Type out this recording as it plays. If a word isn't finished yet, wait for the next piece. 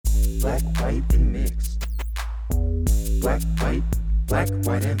black, white, and mixed. Black, white,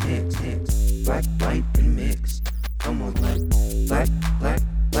 and mixed. Black, white, and mixed. Come on, black,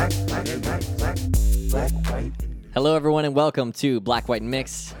 and white, Hello, everyone, and welcome to Black, White, and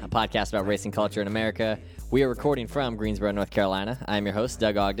Mixed, a podcast about racing culture in America. We are recording from Greensboro, North Carolina. I'm your host,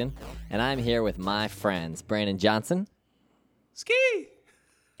 Doug Ogden, and I'm here with my friends, Brandon Johnson. Ski!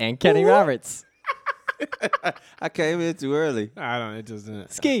 And Kenny Roberts. I came in too early. I don't know. It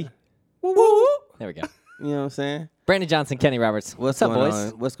doesn't. Ski. Woo woo. There we go. You know what I'm saying? Brandon Johnson, Kenny Roberts. What's up, going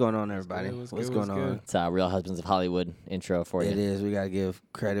boys? on? What's going on, everybody? What's What's good, going what's on? good? It's Real Husbands of Hollywood intro for It you. is. We gotta give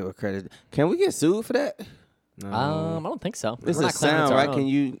credit where credit. Can we get sued for that? No. I don't think so. It's We're a not claiming it's sound, our right? own. Can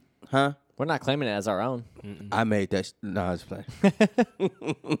you? Huh? We're not claiming it as our own. I made that. No, I was playing.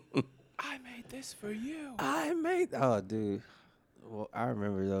 I made this for you. I made. Oh, dude. Well, I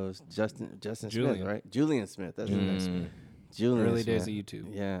remember those. Justin Smith, Julian. right? Julian Smith. That's his name. Julian Early Smith. days of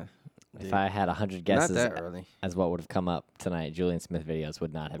YouTube. Yeah. If Dude. I had 100 Not guesses that early. as what would have come up tonight, Julian Smith videos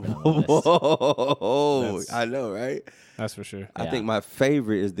would not have been on the list. Whoa! That's- I know, right? That's for sure. I Yeah. think my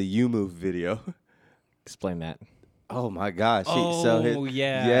favorite is the You Move video. Explain that. Oh my gosh! Oh,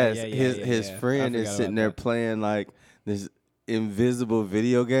 yeah, yes. yeah, yeah, his yeah, his yeah. friend I is forgot sitting about there that. playing like this invisible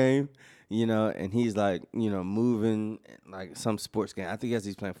video game, you know, and he's like, you know, moving like some sports game. I think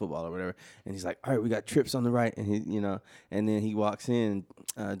he's playing football or whatever, and he's like, all right, we got trips on the right, and he, you know, and then he walks in.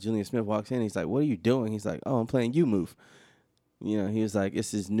 Julian Smith walks in. He's like, what are you doing? He's like, oh, I'm playing You Move. You know, he was like, it's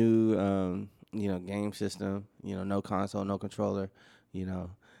his new, you know, game system. You know, no console, no controller. You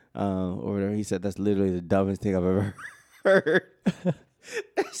know. Or whatever. He said that's literally the dumbest thing I've ever heard.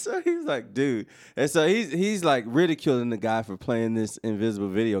 And so he's like, dude. And so he's like ridiculing the guy for playing this invisible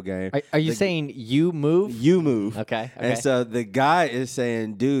video game. Are you saying you move? You Move. Okay. And so the guy is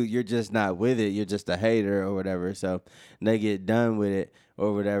saying, dude, you're just not with it. You're just a hater or whatever. So they get done with it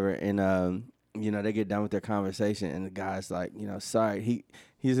or whatever. And, you know, they get done with their conversation. And the guy's like, you know, sorry.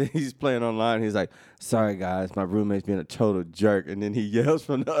 He's playing online. He's like, sorry, guys, my roommate's being a total jerk. And then he yells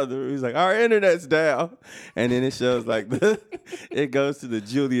from the other room. He's like, our internet's down. And then it shows like it goes to the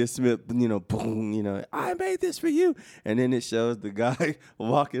Julia Smith, you know, boom, you know, I made this for you. And then it shows the guy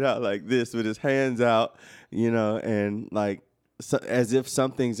walking out like this with his hands out, you know, and like as if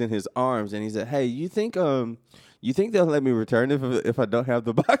something's in his arms. And he said, hey, you think they'll let me return it if I don't have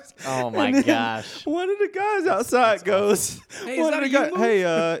the box? Oh, my And then gosh. One of the guys outside goes, Hey, is that a You Move? Hey,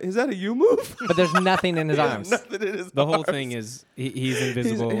 is that a You Move? But there's nothing in his Yeah, arms. nothing in his The whole arms. thing is he's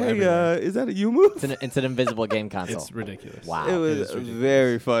invisible. Hey, everywhere. is that a You Move? It's an invisible game console. It's ridiculous. Wow. It was is ridiculous.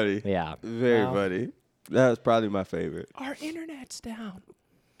 very funny. Yeah. Very Well, funny. That was probably my favorite. Our internet's down.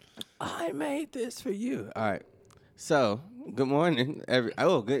 I made this for you. All right. So, good morning.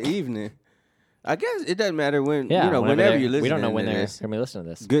 Good evening. I guess it doesn't matter when, Yeah, you know, whenever you're listening we don't know when to they're this. going to be listening to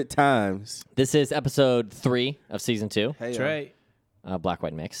this. Good times. This is episode 3 of season 2, Hey, That's right. Black,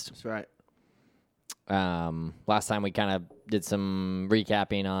 White, Mixed. That's right. Last time we kind of did some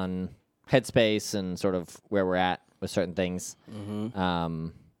recapping on Headspace and sort of where we're at with certain things. Mm-hmm.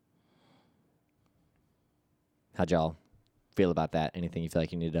 How'd y'all feel about that? Anything you feel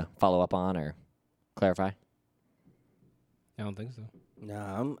like you need to follow up on or clarify? I don't think so.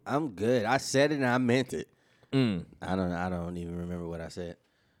 No, I'm good. I said it and I meant it. Mm. I don't even remember what I said.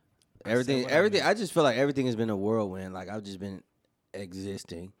 said Everything what I meant. I just feel like everything has been a whirlwind. Like I've just been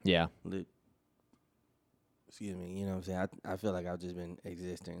existing. Yeah. Excuse me, you know what I'm saying? I feel like I've just been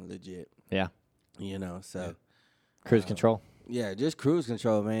existing legit. Yeah. You know, so Cruise control. yeah, just cruise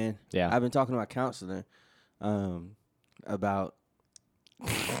control, man. Yeah. I've been talking to my counselor about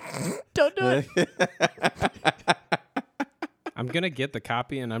Don't do it. I'm gonna get the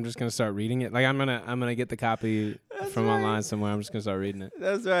copy and I'm just gonna start reading it. Like I'm gonna get the copy from online somewhere. I'm just gonna start reading it.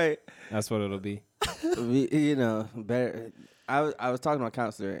 That's right. That's what it'll be. You know, better. I was talking to my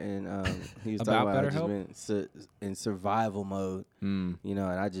counselor and he was About talking about I've BetterHelp? just been in survival mode. Mm. You know,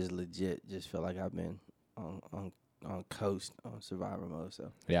 and I just legit just feel like I've been on coast on survivor mode.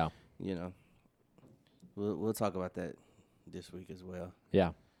 So Yeah. you know, we'll talk about that this week as well.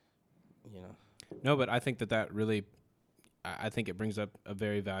 Yeah. You know, No, but I think that really, I think it brings up a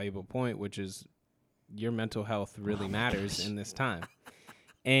very valuable point, which is your mental health really matters in this time.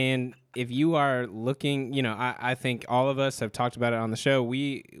 And if you are looking, you know, I think all of us have talked about it on the show.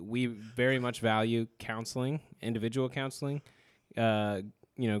 We very much value counseling, individual counseling, you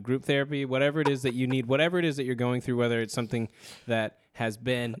know, group therapy, whatever it is that you need, whatever it is that you're going through, whether it's something that has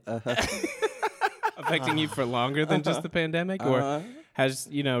been affecting you for longer than just the pandemic or has,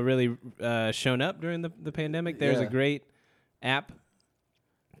 you know, really shown up during the pandemic. There's a Yeah. great app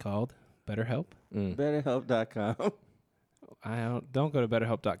called BetterHelp. BetterHelp.com. don't go to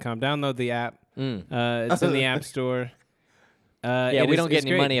BetterHelp.com. Download the app. Mm. It's in the App Store. Yeah, we don't get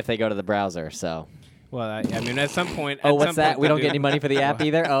any money if they go to the browser. So. Well, I mean, at some point. Oh, what's that? We don't get any money for the app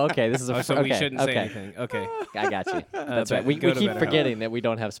either. Oh, okay. This is a. So okay. we shouldn't say okay. anything. Okay. I got you. That's right. We go to keep BetterHelp. forgetting that we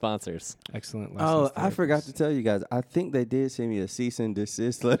don't have sponsors. Excellent. Oh, licensed I forgot therapists. to tell you guys. I think they did send me a cease and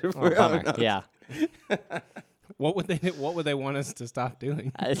desist letter for Bummer. Yeah. What would they want us to stop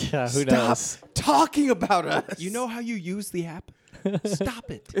doing? Who knows? talking about us. You know how you use the app?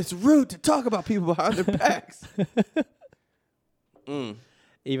 Stop it. It's rude to talk about people behind their backs.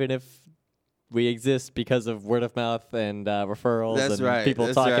 Even if we exist because of word of mouth and referrals That's and right. people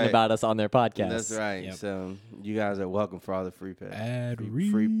That's talking right. about us on their podcasts. That's right. Yep. So you guys are welcome for all the free press. Ad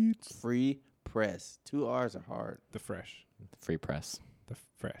Free press. 2 R's are hard. The fresh. Free press. The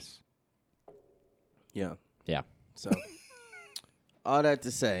fresh. Yeah. Yeah. So all that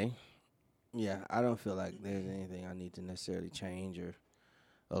to say, yeah, I don't feel like there's anything I need to necessarily change or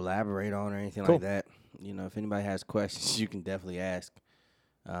elaborate on or anything Cool. like that. You know, if anybody has questions, you can definitely ask.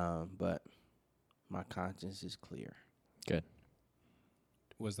 But my conscience is clear. Good.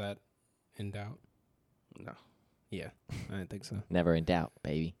 Was that in doubt? No. Yeah, I didn't think so. Never in doubt,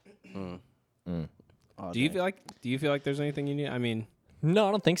 baby. All Do you day. feel like there's anything you need? I mean, No,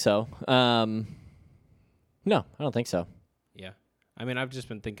 I don't think so. No, I don't think so. yeah. I mean, I've just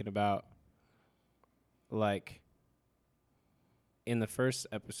been thinking about, like, in the first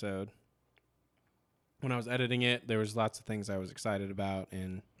episode, when I was editing it, there was lots of things I was excited about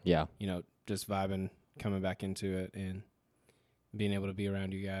and, Yeah. you know, just vibing, coming back into it and being able to be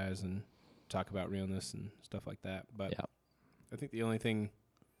around you guys and talk about realness and stuff like that. But Yeah. I think the only thing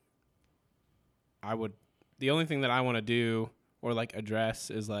that I want to do or, like,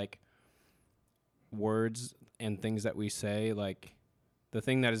 address is, like, words and things that we say. Like, the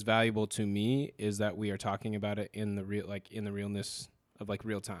thing that is valuable to me is that we are talking about it in the realness of, like,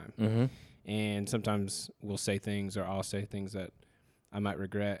 real time. Mm-hmm. And sometimes we'll say things or I'll say things that I might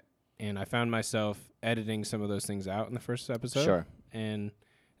regret. And I found myself editing some of those things out in the first episode. Sure. And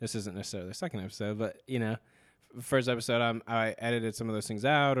this isn't necessarily the second episode, but, you know, first episode I edited some of those things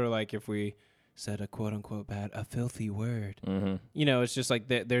out, or, like, if we said a quote-unquote a filthy word. Mm-hmm. You know, it's just like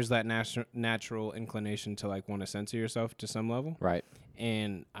there's that natural inclination to, like, want to censor yourself to some level. Right.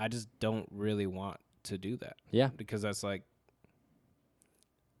 And I just don't really want to do that. Yeah. Because that's, like,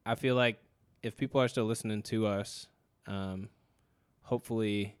 I feel like if people are still listening to us,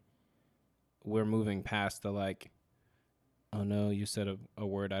 hopefully we're moving past the, like, oh no, you said a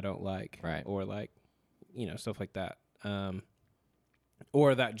word I don't like. Right. Or, like, you know, stuff like that.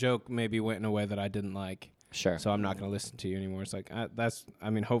 Or that joke maybe went in a way that I didn't like. Sure. So I'm not going to listen to you anymore. It's like,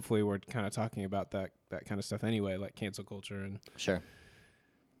 hopefully we're kind of talking about that kind of stuff anyway, like cancel culture and Sure.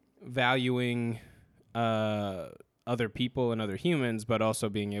 valuing other people and other humans, but also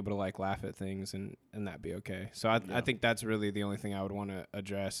being able to, like, laugh at things and that be okay. So I think that's really the only thing I would want to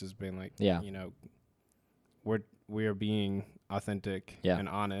address is being like, Yeah. you know, we are being authentic Yeah. and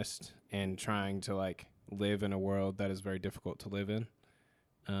honest and trying to, like, live in a world that is very difficult to live in.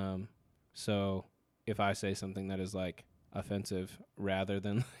 So if I say something that is, like, offensive rather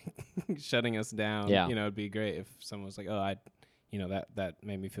than, like, shutting us down, Yeah. you know, it'd be great if someone was like, oh, that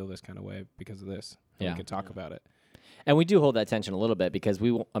made me feel this kind of way because of this. And Yeah. we could talk about it. And we do hold that tension a little bit because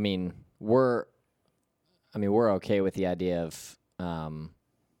we're okay with the idea of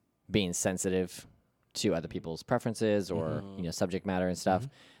being sensitive to other people's preferences or, you know, subject matter and stuff.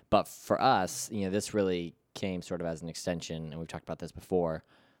 But for us, you know, this really came sort of as an extension, and we've talked about this before,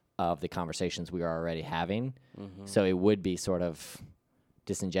 of the conversations we are already having. So it would be sort of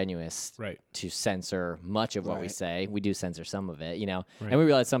disingenuous Right. to censor much of what we Right. say. We do censor some of it, you know. Right. And we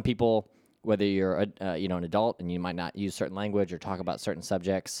realize some people, whether you're an adult and you might not use certain language or talk about certain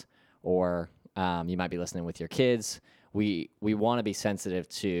subjects, or you might be listening with your kids. We want to be sensitive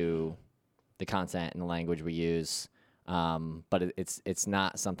to the content and the language we use, but it's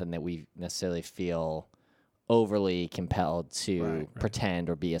not something that we necessarily feel overly compelled to pretend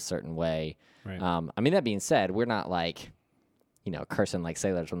or be a certain way. Right. That being said, we're not like, you know, cursing like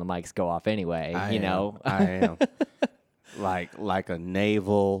sailors when the mics go off anyway. I know. am. like a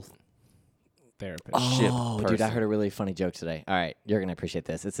naval Therapist. ship Oh, person. dude, I heard a really funny joke today. All right, you're going to appreciate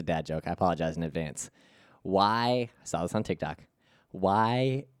this. It's a dad joke. I apologize in advance. I saw this on TikTok.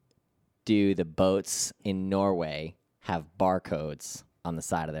 Why do the boats in Norway have barcodes on the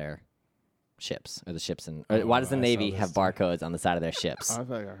side of their ships? Or the ships why does the I saw Navy this have too. barcodes on the side of their ships? I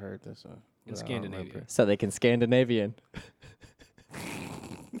feel like I heard this one. In but I don't Scandinavia. remember. So they can Scandinavian.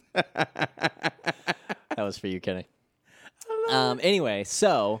 That was for you, Kenny. Anyway,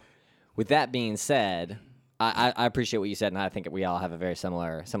 so with that being said, I appreciate what you said, and I think we all have a very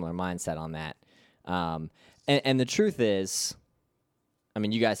similar mindset on that. And the truth is, I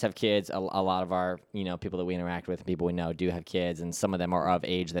mean, you guys have kids. A lot of our, people that we interact with, people we know, do have kids, and some of them are of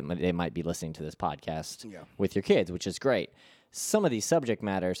age that they might be listening to this podcast with your kids, which is great. Some of these subject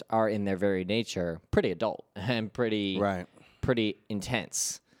matters are, in their very nature, pretty adult and pretty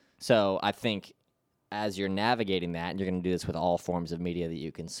intense. So I think as you're navigating that, and you're going to do this with all forms of media that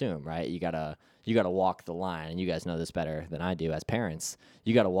you consume, right? You gotta walk the line, and you guys know this better than I do as parents.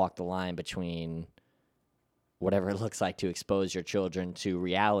 You got to walk the line between whatever it looks like to expose your children to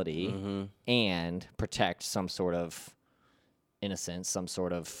reality and protect some sort of innocence, some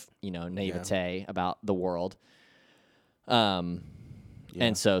sort of, naivete about the world.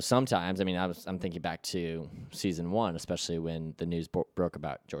 And so sometimes, I mean, I'm thinking back to season 1, especially when the news broke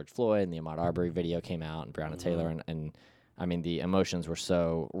about George Floyd and the Ahmaud Arbery video came out and Breonna Taylor. And I mean, the emotions were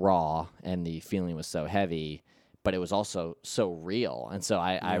so raw and the feeling was so heavy, but it was also so real. And so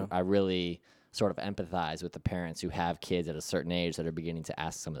I really sort of empathize with the parents who have kids at a certain age that are beginning to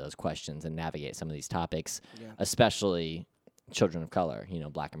ask some of those questions and navigate some of these topics, especially children of color,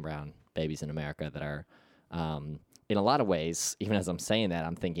 black and brown babies in America that are, in a lot of ways, even as I'm saying that,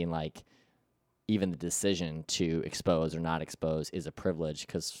 I'm thinking like even the decision to expose or not expose is a privilege,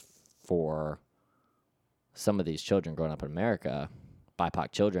 because for some of these children growing up in America,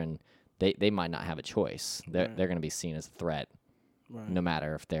 BIPOC children, they might not have a choice. They're going to be seen as a threat. Right. No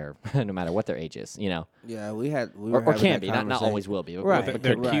matter what their age is, Yeah, we were or can be, not always will be. But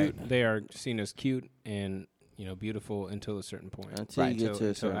they're cute. They are seen as cute and beautiful until a certain point. Until you get to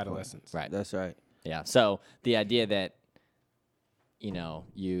a certain adolescence. Right. That's right. Yeah. So the idea that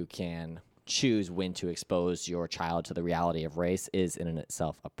you can choose when to expose your child to the reality of race is in and of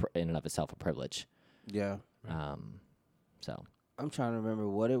itself a privilege. Yeah. So I'm trying to remember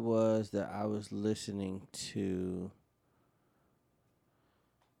what it was that I was listening to.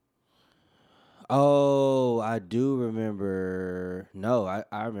 Oh, I do remember. No, I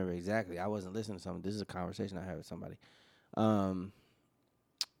remember exactly. I wasn't listening to something. This is a conversation I had with somebody. I'm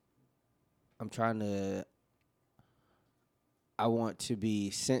trying to. I want to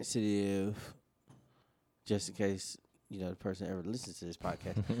be sensitive, just in case the person ever listens to this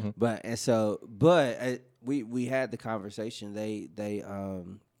podcast. We had the conversation. They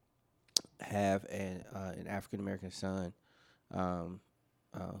have an African American son,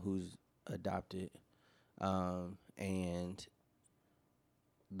 who's adopted, and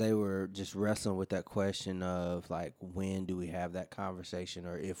they were just wrestling with that question of like, when do we have that conversation,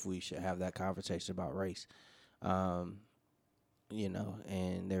 or if we should have that conversation about race, and they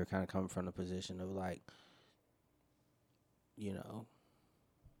were kind of coming from the position of like, he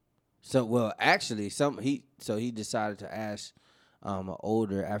decided to ask an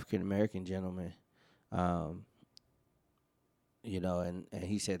older African American gentleman, and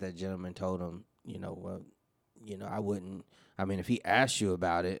he said that gentleman told him, I wouldn't. I mean, if he asked you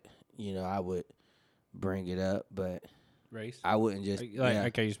about it, I would bring it up, but race. I wouldn't just.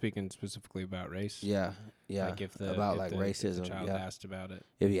 Like, are you speaking specifically about race? Yeah. Like racism. If the child asked about it.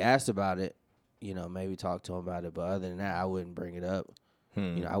 If he asked about it, maybe talk to him about it. But other than that, I wouldn't bring it up.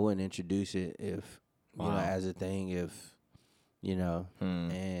 I wouldn't introduce it if as a thing. If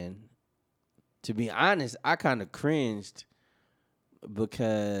and to be honest, I kind of cringed.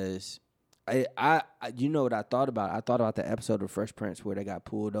 Because I what I thought about? I thought about the episode of Fresh Prince where they got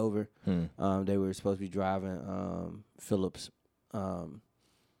pulled over. They were supposed to be driving Philip's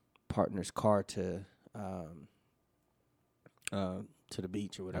partner's car to the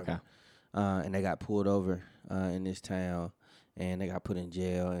beach or whatever. Okay. And they got pulled over in this town, and they got put in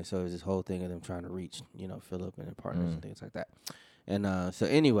jail. And so it was this whole thing of them trying to reach, Philip and their partners and things like that. And so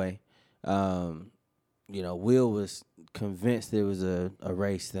anyway, Will was convinced there was a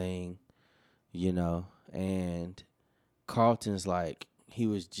race thing, and Carlton's like,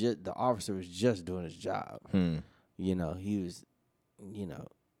 the officer was just doing his job. He was,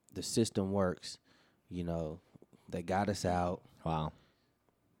 the system works, they got us out. Wow.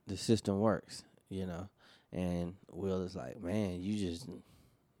 The system works, and Will is like, man, you just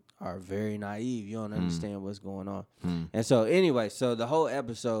are very naive. You don't understand what's going on. And so anyway, so the whole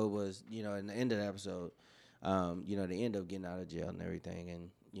episode was, in the end of the episode, they end up getting out of jail and everything,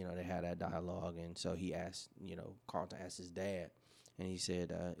 and they had that dialogue. And so he asked, Carlton asked his dad, and he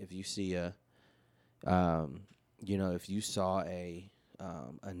said, if you see if you saw a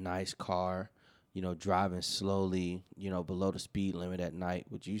nice car, driving slowly, below the speed limit at night,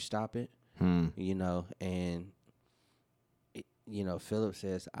 would you stop it? And Philip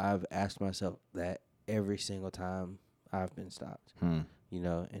says, I've asked myself that every single time I've been stopped. you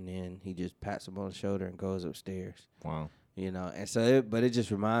know, and then he just pats him on the shoulder and goes upstairs. Wow. You know, and so, but it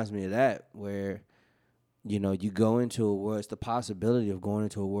just reminds me of that, where, you know, you go into a world, it's the possibility of going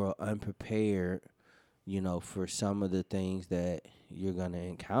into a world unprepared, you know, for some of the things that you're going to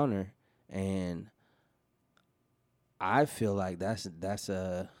encounter. And I feel like that's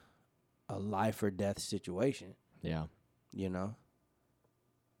a life or death situation, Yeah. you know?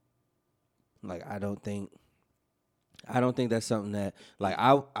 Like, I don't think that's something that, like,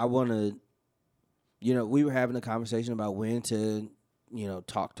 I want to, you know, we were having a conversation about when to, you know,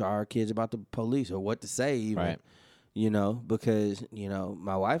 talk to our kids about the police or what to say even, Right. you know, because, you know,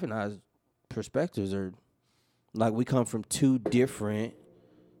 my wife and I's perspectives are, like, we come from two different,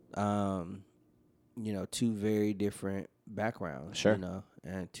 you know, two very different backgrounds, Sure. you know,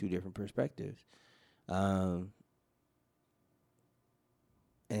 and two different perspectives. And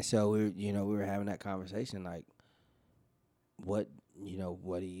so we were having that conversation, like, what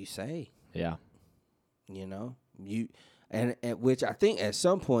do you say? Yeah. You know, and which I think at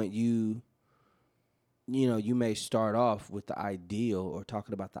some point you may start off with the ideal or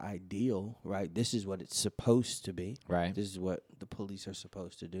talking about the ideal, right? This is what it's supposed to be. Right. This is what the police are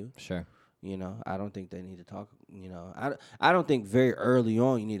supposed to do. Sure. You know, I don't think they need to talk. You know, I don't think very early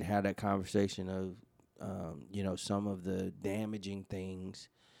on you need to have that conversation of, you know, some of the damaging things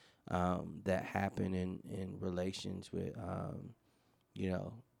that happen in relations with, you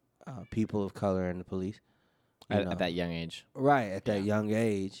know, people of color and the police. At that young age. Right, at that young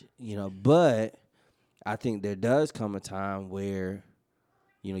age, you know. But I think there does come a time where,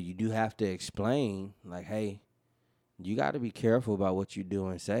 you know, you do have to explain, like, hey, you got to be careful about what you do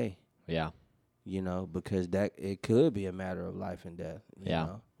and say. Yeah. You know, because that it could be a matter of life and death. You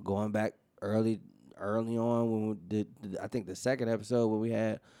know? Going back early on when we did, I think the second episode when we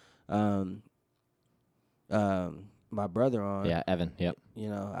had my brother on. Yeah, Evan. Yep. You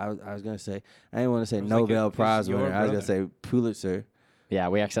know, I was gonna say, I didn't want to say I was Nobel like, Prize it's your winner. I was gonna brother. say Pulitzer. Yeah,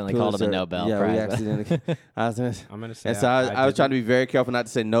 we accidentally called him a Nobel Yeah, Prize. we accidentally. I was gonna. I'm gonna say. And so I was trying to be very careful not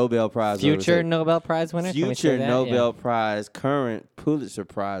to say Nobel Prize. winner, but Future say Nobel Prize winner? Can we say future that? Nobel Prize, current Pulitzer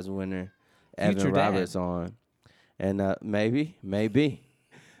Prize winner, Evan Future dad. Roberts on, and maybe.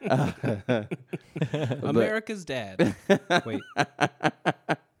 America's dad. Wait.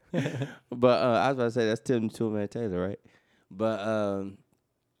 But I was about to say that's Tim Toolman Taylor, right?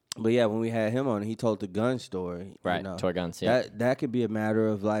 But yeah, when we had him on, he told the gun story. Right, You know, toy guns, yeah. That could be a matter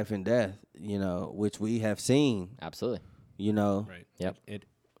of life and death. You know, which we have seen. Absolutely. You know, Right. Yep. It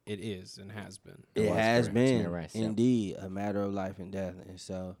is and has been. it was has for been Tamir Rice, yep. indeed a matter of life and death, and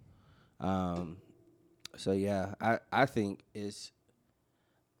so, so yeah, I think it's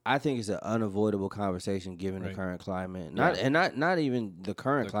an unavoidable conversation given the Right. current climate. Yeah. Not even the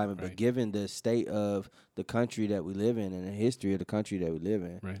current climate, but right. given the state of the country that we live in and the history of the country that we live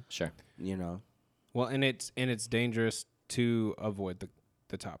in. Right. Sure. You know. Well, and it's dangerous to avoid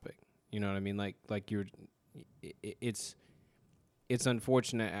the topic. You know what I mean? Like you're, it's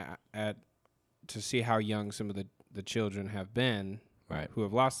unfortunate to see how young some of the children have been, Right. who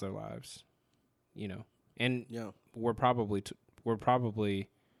have lost their lives. You know, and Yeah. we're probably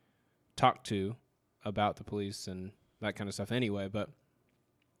talked to about the police and that kind of stuff anyway. But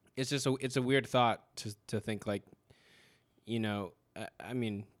it's just it's a weird thought to think, like, you know, I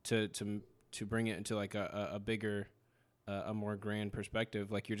mean, to bring it into like a bigger, a more grand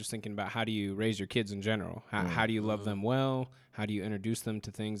perspective. Like, you're just thinking about how do you raise your kids in general? How do you love them well? How do you introduce them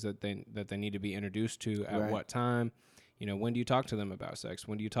to things that they need to be introduced to at Right. what time? You know, when do you talk to them about sex?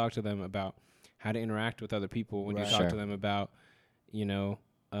 When do you talk to them about how to interact with other people? When do you Right. talk Sure. to them about,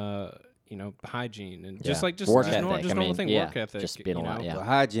 hygiene and Yeah. just Work normal, ethic. just I normal mean, thing, yeah, work ethic. just being you a lot, know? yeah. Well,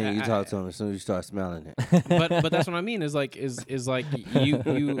 hygiene, you I- talk to them as soon as you start smelling it. but that's what I mean is like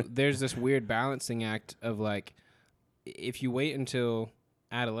you there's this weird balancing act of, like, if you wait until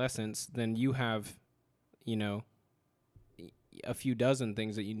adolescence, then you have, you know, a few dozen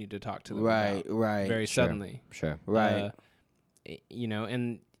things that you need to talk to them Right, about right. very Sure. suddenly. Sure. Right. You know,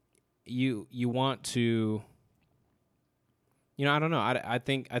 and you want to, you know, I don't know. I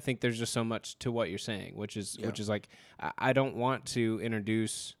think there's just so much to what you're saying, which is like, I don't want to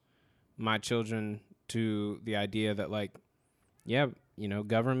introduce my children to the idea that, like, yeah, you know,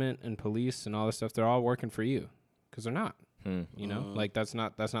 government and police and all this stuff, they're all working for you, because they're not. You know, like, that's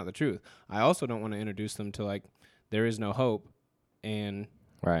not the truth. I also don't want to introduce them to, like, there is no hope, and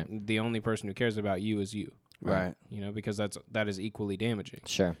Right. the only person who cares about you is you. Right. You know, because that is equally damaging.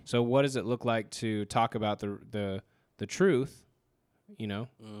 Sure. So what does it look like to talk about the truth, you know,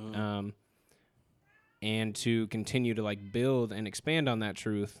 and to continue to, like, build and expand on that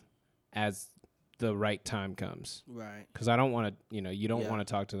truth as the right time comes. Right. Because I don't want to, you don't Yeah. want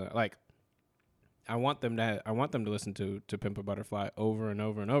to talk to them. Like, I want them to listen to Pimp a Butterfly over and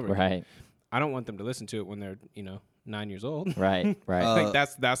over and over again. Right. I don't want them to listen to it when they're 9 years old. Right. Right. Like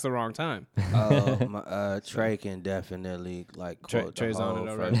that's the wrong time. Trey can definitely like Trey- quote Trey's the on whole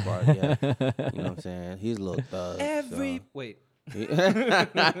it first already. part. Yeah, you know what I'm saying. He's a little thug. Wait.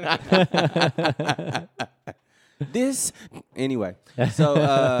 This anyway. So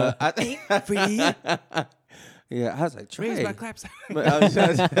I think yeah, I was like Raise Trey. my claps. But I was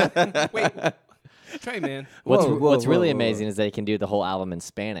just- Wait, Trey, man. What's Whoa, really whoa. amazing is they can do the whole album in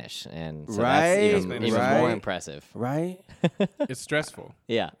Spanish, and so Right, that's even more right. impressive. right? It's stressful.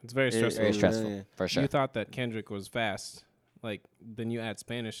 Yeah, It's very stressful. very Yeah, stressful yeah. for sure. You thought that Kendrick was fast. Like, then you add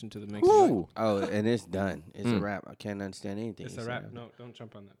Spanish into the mix. you're like, Woo. Oh, and it's done. It's a wrap. I can't understand anything. It's he's a rap. saying. No, don't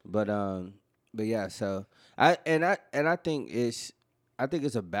jump on that. But yeah. So I think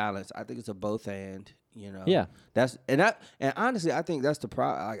it's a balance. I think it's a both and. Yeah. That's and honestly, I think that's the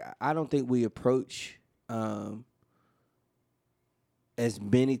problem. Like, I don't think we approach as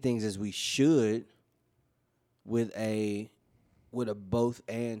many things as we should with a both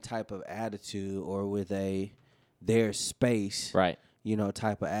and type of attitude, or with a their space, Right.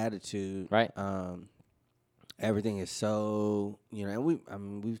 type of attitude. Right. Everything is so,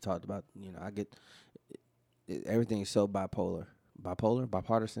 and we've talked about, I get everything is so bipartisan.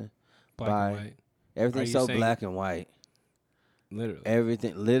 Black By- and white. Everything's Are you so saying- black and white. Literally.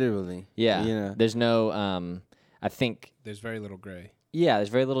 Everything, literally. Yeah. There's no. I think. There's very little gray. Yeah. There's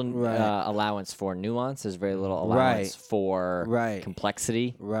very little Right. allowance for nuance. There's very little Right. allowance for Right.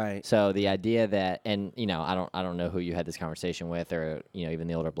 complexity. Right. So the idea that, and I don't know who you had this conversation with, or even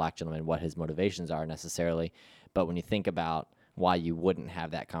the older black gentleman, what his motivations are necessarily, but when you think about why you wouldn't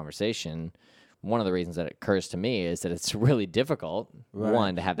have that conversation, one of the reasons that it occurs to me is that it's really difficult, Right.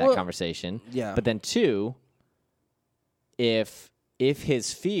 one, to have that Well, conversation, yeah. but then two, if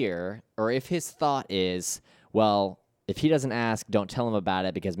his fear or if his thought is, well, if he doesn't ask, don't tell him about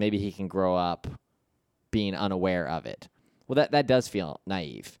it because maybe he can grow up being unaware of it. Well, that does feel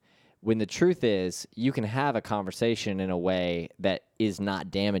naive. When the truth is, you can have a conversation in a way that is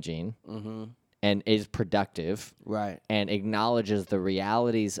not damaging and is productive Right. and acknowledges the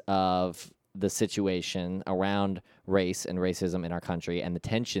realities of the situation around race and racism in our country and the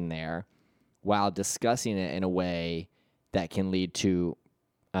tension there, while discussing it in a way that can lead to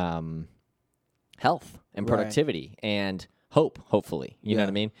health and Right. productivity and hope, hopefully. You know Yeah.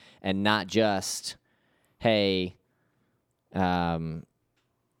 what I mean? And not just, hey,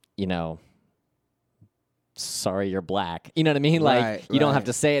 sorry you're black. You know what I mean? Like, Right, you don't have right.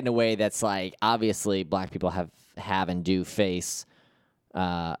 to say it in a way that's like, obviously black people have and do face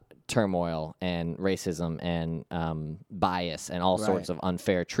turmoil and racism and bias and all sorts Right. of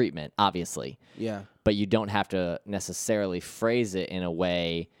unfair treatment, obviously. Yeah. But you don't have to necessarily phrase it in a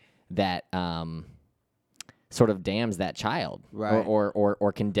way that sort of damns that child, Right.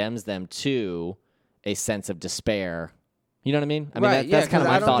 or condemns them to a sense of despair. You know what I mean? I mean, Right. that's kind of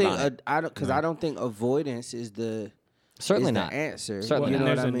my thought think, on it. I don't think avoidance is the Certainly is the not. answer. Certainly you And know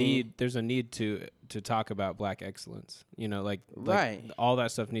there's what I a mean? need. There's a need to talk about black excellence. Like Right. all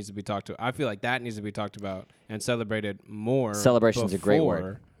that stuff needs to be talked to. I feel like that needs to be talked about and celebrated more. Celebration's a great word.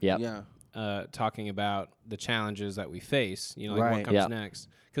 before, Yep. Yeah. Talking about the challenges that we face. Like Right. what comes Yep. next.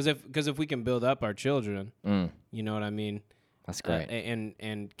 Because if we can build up our children, you know what I mean. That's great.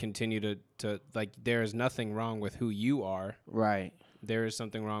 And continue to like, there is nothing wrong with who you are. Right. There is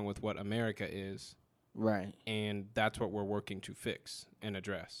something wrong with what America is, Right. and that's what we're working to fix and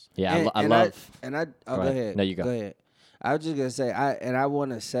address. Yeah, And- I and love. Oh, Go go ahead. ahead. No, you go. Go ahead. I was just gonna say, I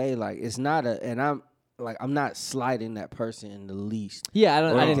want to say, like, it's not I'm not slighting that person in the least. Yeah, or I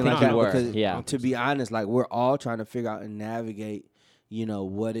didn't anything think like you that, were. because Yeah. to be honest, like, we're all trying to figure out and navigate,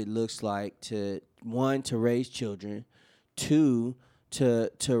 what it looks like to raise children, two, to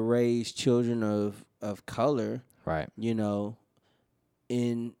raise children of color, Right. in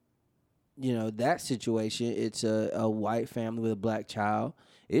that situation. It's a white family with a black child.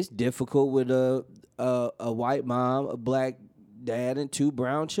 It's difficult with a white mom, a black dad, and two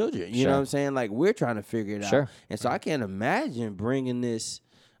brown children. You know Sure. what I'm saying? Like, we're trying to figure it Sure. out. And so I can't imagine bringing this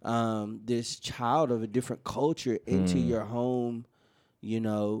child of a different culture into your home,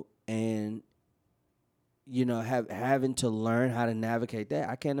 and having to learn how to navigate that.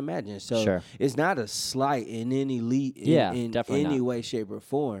 I can't imagine. So Sure. it's not a slight in any Yeah, in definitely any not. way, shape, or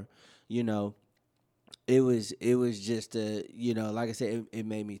form. It was just like I said, it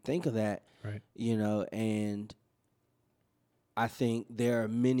made me think of that. Right. And I think there are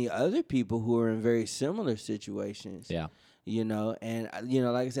many other people who are in very similar situations. Yeah. You know, and you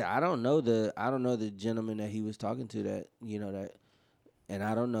know, like I said, I don't know the gentleman that he was talking to that, you know, that, and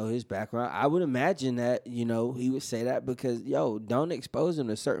I don't know his background. I would imagine that, you know, he would say that because, don't expose him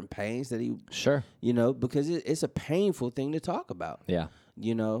to certain pains that he, Sure. you know, because it's a painful thing to talk about. Yeah.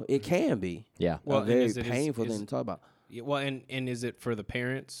 You know, it can be. Yeah. Well, A and very is it- is- painful is- thing to talk about. Yeah, well, and is it for the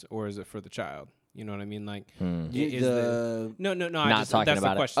parents or is it for the child? You know what I mean? Like, Hmm. is no. Not That's talking the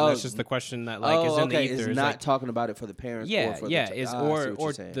about it. question. Oh, That's just the question that like is in the okay. ether. It's is not like, talking about it for the parents. yeah, or for yeah. the Is I see what or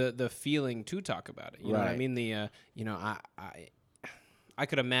you're saying. the feeling to talk about it. You know what I Right. mean? I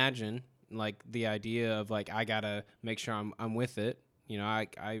could imagine like the idea of like I gotta make sure I'm with it. You know,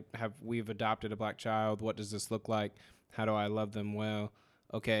 we've adopted a black child. What does this look like? How do I love them well?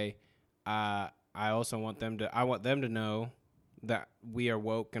 Okay, I also want them to know that we are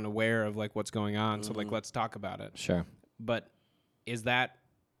woke and aware of like what's going on. So like let's talk about it. Sure. But is that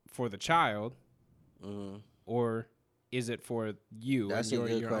for the child Mm-hmm. or is it for you That's and a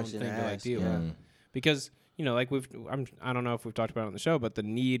good your own question thing to to like ask, deal yeah. with? Because you know, like I don't know if we've talked about it on the show, but the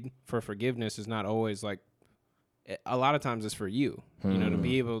need for forgiveness is not always like. A lot of times it's for you, you know, to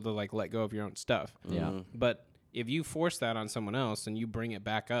be able to like let go of your own stuff. Yeah. But if you force that on someone else and you bring it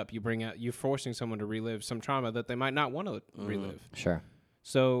back up, you're forcing someone to relive some trauma that they might not want to relive. Sure.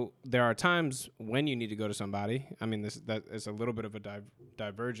 So there are times when you need to go to somebody. I mean, that is a little bit of a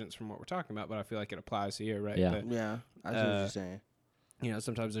divergence from what we're talking about, but I feel like it applies here, right? Yeah. That, Yeah, I see what you're saying. you know,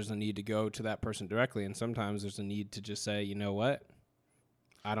 sometimes there's a need to go to that person directly, and sometimes there's a need to just say, you know what,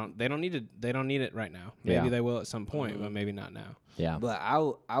 they don't need it right now. Maybe Yeah. they will at some point, but maybe not now. Yeah. But I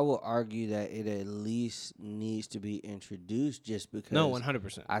will argue that it at least needs to be introduced just because. No,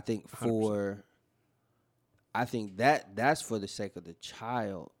 100%. I think 100%. that's for the sake of the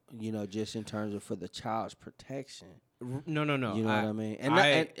child, you know, just in terms of for the child's protection. No. You know what I mean? And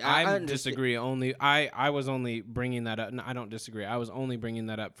I understand- disagree. I was only bringing that up. No, I don't disagree. I was only bringing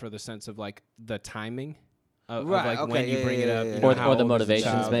that up for the sense of like the timing. Of Right, like okay, when you yeah, bring it yeah, up, yeah, you yeah. know, Or how the old is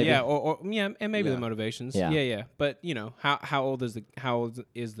motivations, child? maybe. Yeah, or and maybe Yeah. the motivations. Yeah. Yeah. But you know, how old is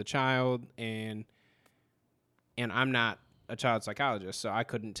the child, and I'm not a child psychologist, so I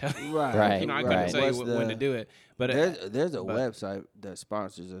couldn't tell you. Right, Right, You know, I right. couldn't tell you What's when to do it. But there's a but- website that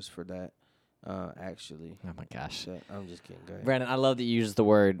sponsors us for that. Actually, Oh my gosh. so I'm just kidding. Go ahead. Brandon, I love that you use the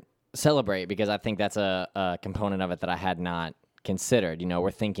word celebrate because I think that's a component of it that I had not considered. You know, we're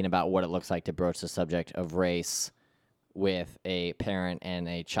thinking about what it looks like to broach the subject of race with a parent and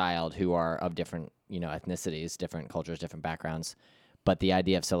a child who are of different, you know, ethnicities, different cultures, different backgrounds. But the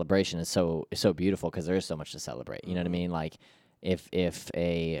idea of celebration is so beautiful because there is so much to celebrate. You know what I mean? Like if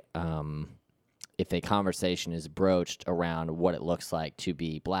a conversation is broached around what it looks like to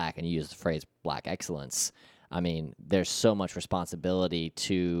be black, and you use the phrase black excellence, I mean, there's so much responsibility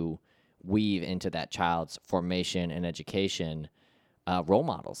to weave into that child's formation and education role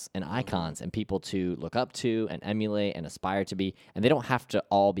models and icons and people to look up to and emulate and aspire to be. And they don't have to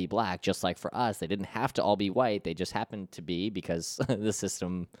all be black, just like for us. They didn't have to all be white. They just happened to be because the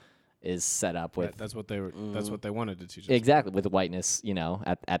system is set up with that's what they were. That's what they wanted to teach us. exactly with whiteness, you know,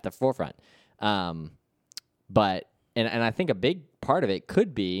 at the forefront. But I think a big part of it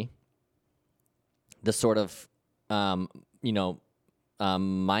could be the sort of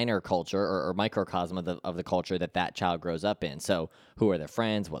minor culture or microcosm of the culture that child grows up in. So who are their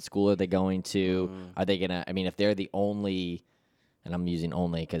friends? What school are they going to? Are they gonna? I mean, if they're the only, and I'm using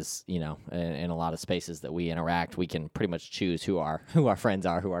only because you know, in a lot of spaces that we interact, we can pretty much choose who our friends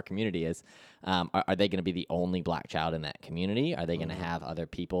are, who our community is. Are they going to be the only black child in that community? Are they going to have other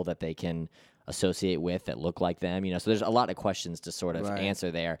people that they can associate with that look like them? You know, so there's a lot of questions to sort of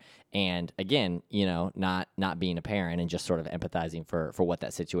answer there. And again, you know, not being a parent and just sort of empathizing for what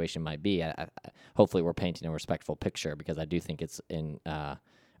that situation might be. Hopefully, we're painting a respectful picture because I do think it's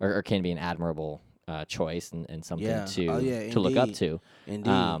or can be an admirable choice and something to look up to.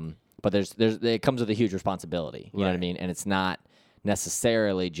 Indeed. But it comes with a huge responsibility. You know what I mean? And it's not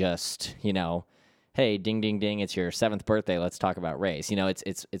necessarily just, you know, hey, ding, ding, ding, it's your 7th birthday, let's talk about race. You know,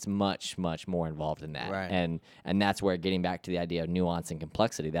 it's much, much more involved in that. Right. And that's where, getting back to the idea of nuance and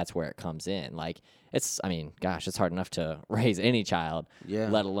complexity, that's where it comes in. Like, it's hard enough to raise any child,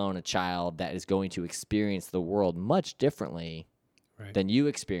 let alone a child that is going to experience the world much differently than you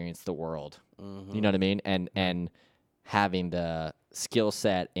experience the world. You know what I mean? And having the skill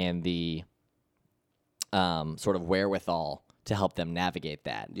set and the sort of wherewithal to help them navigate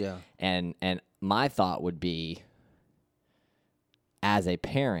that. Yeah. And my thought would be, as a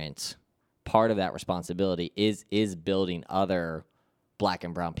parent, part of that responsibility is building other black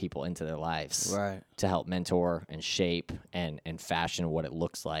and brown people into their lives Right. to help mentor and shape and fashion what it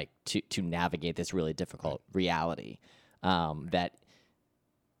looks like to navigate this really difficult reality. That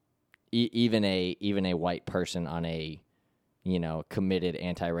even a white person on a, committed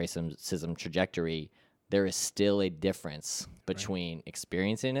anti-racism trajectory, there is still a difference between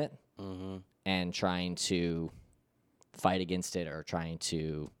experiencing it and trying to fight against it, or trying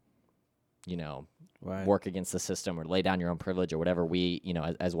to, Right. work against the system, or lay down your own privilege, or whatever we,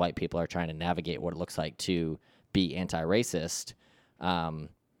 as white people are trying to navigate what it looks like to be anti-racist.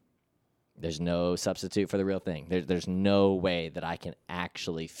 There's no substitute for the real thing. There's no way that I can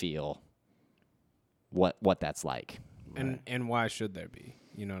actually feel what that's like. And why should there be?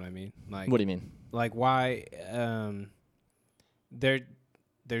 You know what I mean? Like, What do you mean? like why there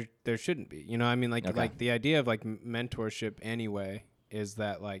shouldn't be. You know what I mean? Like Okay. like the idea of like mentorship anyway is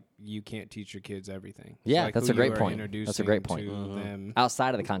that like you can't teach your kids everything. So, Yeah, like, that's who a great you are point. That's a introducing great point. to them.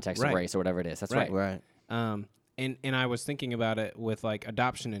 Outside of the context of Right. race or whatever it is. That's right. Right. Right. And I was thinking about it with like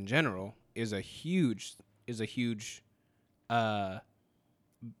adoption in general is a huge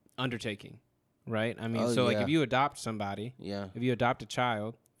undertaking, right? I mean, Oh, so like yeah. if you adopt somebody, Yeah. if you adopt a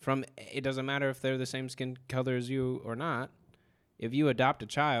child from, it doesn't matter if they're the same skin color as you or not. If you adopt a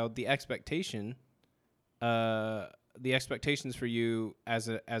child, the expectations for you as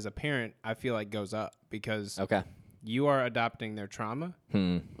a parent, I feel like goes up because Okay. you are adopting their trauma,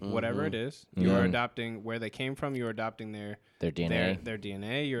 whatever it is. You are adopting where they came from. You're adopting their DNA. Their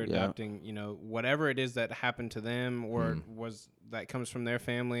DNA. You're Yeah. adopting, whatever it is that happened to them or was that comes from their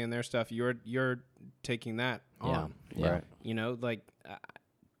family and their stuff. You're taking that on. Yeah. Right.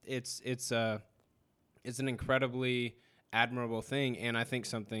 It's an incredibly admirable thing, and I think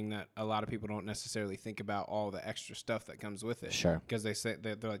something that a lot of people don't necessarily think about, all the extra stuff that comes with it. Sure. Because they say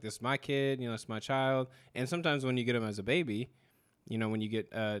they're like, this is my kid, it's my child. And sometimes when you get them as a baby, when you get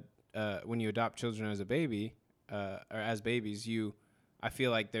when you adopt children as a baby or as babies, I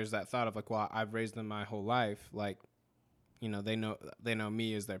feel like there's that thought of like, well, I've raised them my whole life, like, they know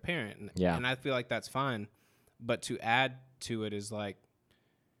me as their parent. Yeah. And I feel like that's fine, but to add to it is like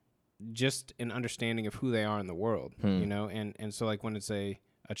just an understanding of who they are in the world, and so like when it's a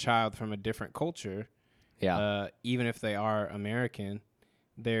child from a different culture, Yeah. even if they are American,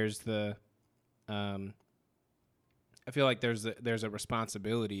 there's the I feel like there's a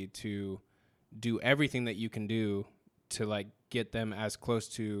responsibility to do everything that you can do to like get them as close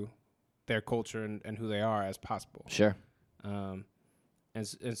to their culture and who they are as possible. Sure. And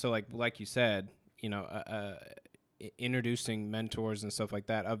so like you said, introducing mentors and stuff like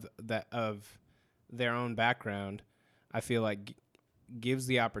that of their own background, I feel like gives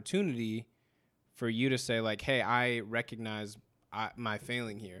the opportunity for you to say like, hey, I recognize my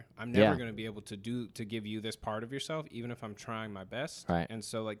failing here. I'm never going to be able to give you this part of yourself, even if I'm trying my best. Right. And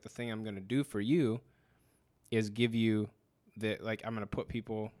so like the thing I'm going to do for you is give you I'm going to put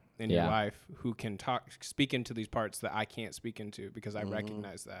people in your life who can speak into these parts that I can't speak into because I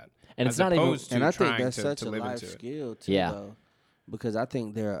recognize that. And as it's not even- opposed to And I think trying that's to such a live life into it. skill too, Yeah. though. Because I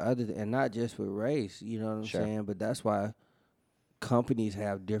think there are and not just with race, you know what I'm Sure. saying? But that's why companies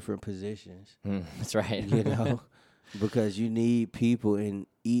have different positions, That's right. because you need people in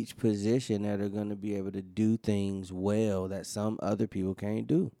each position that are going to be able to do things well that some other people can't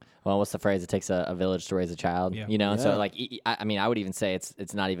do. Well, what's the phrase? It takes a village to raise a child. Yeah. And so Yeah. like, I mean, I would even say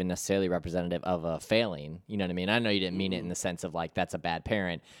it's not even necessarily representative of a failing. You know what I mean? I know you didn't mean it in the sense of like that's a bad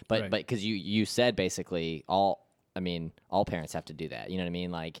parent, but Right. because you said basically all parents have to do that. You know what I mean?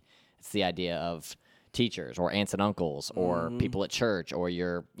 Like it's the idea of teachers or aunts and uncles or people at church or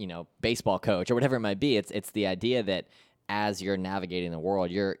your baseball coach or whatever it might be. It's the idea that as you're navigating the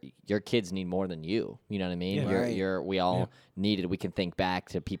world, your kids need more than you. You know what I mean? Yeah. Right. We all needed. We can think back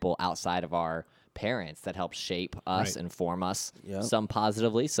to people outside of our parents that helped shape us Right. and form us. Yep. Some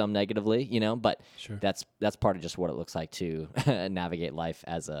positively, some negatively. But Sure. that's part of just what it looks like to navigate life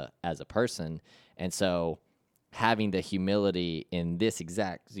as a person. And so having the humility in this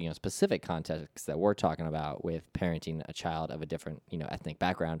exact specific context that we're talking about with parenting a child of a different ethnic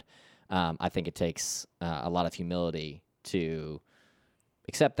background, I think it takes a lot of humility to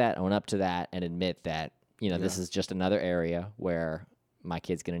accept that, own up to that, and admit that this is just another area where my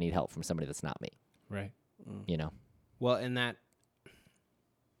kid's going to need help from somebody that's not me. Right. Well, and that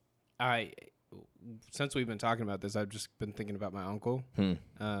since we've been talking about this, I've just been thinking about my uncle. My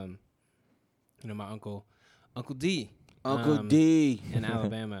Uncle D. Uncle D. in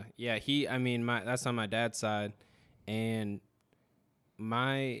Alabama. Yeah, that's on my dad's side, and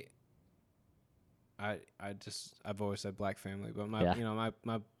I've always said black family, but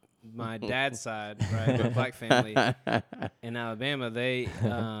my my dad's side, right, my black family in Alabama, they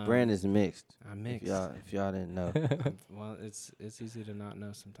Brandon's mixed. I'm mixed. If y'all didn't know. Well, it's easy to not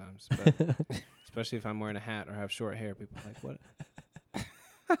know sometimes, but especially if I'm wearing a hat or have short hair, people are like, what?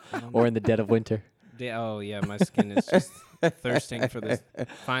 Or in the dead of winter. Oh yeah, my skin is just thirsting for this.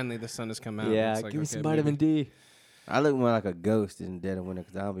 Finally, the sun has come out. Yeah, It's like, give me okay, some vitamin D. I look more like a ghost in dead of winter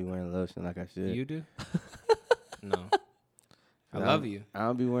because I don't be wearing lotion like I should. You do? No. I No, love you. I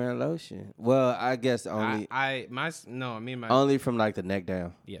don't be wearing lotion. Well, I guess only my only from like the neck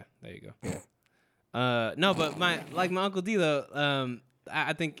down. yeah, there you go. No, but my Uncle D though,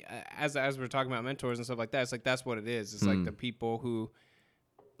 I think as we're talking about mentors and stuff like that, it's like that's what it is. It's like the people who,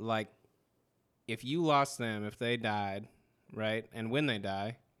 like, if you lost them, if they died, right, and when they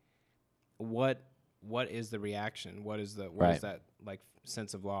die, what is the reaction? What is that like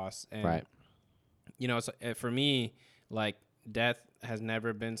sense of loss? And you know, so, for me, like, death has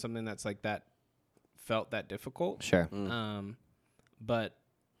never been something that's like that felt that difficult. Sure. But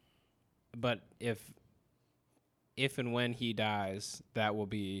if and when he dies, that will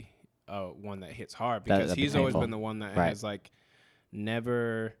be one that hits hard because that'd be he's always painful. been the one that has like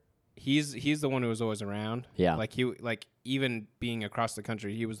never. He's the one who was always around. Yeah. Like even being across the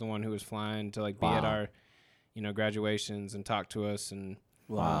country, he was the one who was flying to like be at our, you know, graduations and talk to us and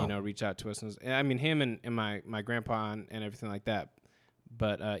you know, reach out to us. And I mean, him and my grandpa and everything like that.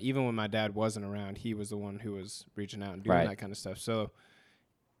 But even when my dad wasn't around, he was the one who was reaching out and doing that kind of stuff. So,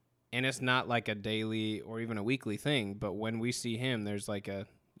 and it's not like a daily or even a weekly thing. But when we see him, there's like a,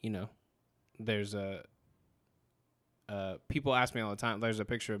 you know, there's a. People ask me all the time. There's a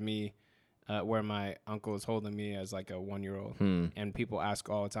picture of me where my uncle is holding me as like a 1-year-old, and people ask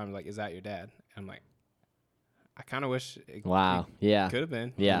all the time, like, "Is that your dad?" I'm like, I kind of wish it could have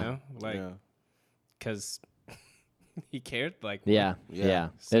been. Yeah. You know? Like, because he cared. Like, Yeah.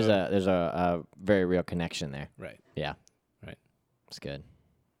 So- There's a very real connection there. right. Yeah. Right. It's good.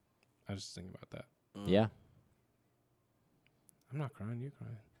 I was just thinking about that. Yeah. I'm not crying. You're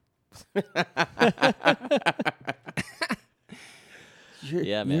crying.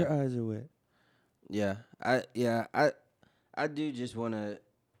 Yeah, man. Your eyes are wet. Yeah, I do just want to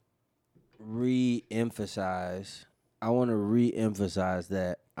re-emphasize. I want to re-emphasize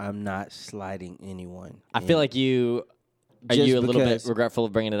that I'm not slighting anyone. I feel like you are Just you a little bit because- regretful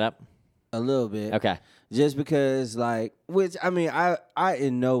of bringing it up? a little bit. Okay. Just because, like, which I mean, I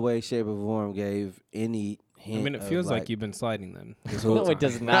in no way, shape, or form gave any hint. I mean, it of, feels like you've been sliding them. This No, whole it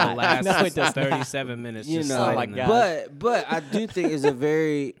does time. not. The last No, it does not. 37 minutes. you just know. Oh my sliding them. God. But I do think it's a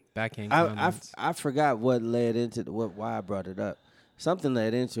very. Backhand I comments. forgot what led into why I brought it up. Something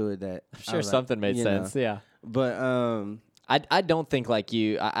led into it that I'm I sure was like, something made you know. sense. Yeah. But I don't think like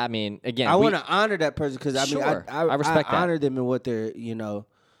you. I mean, again, I want to honor that person because I mean Sure. I I respect that. honor them in what they're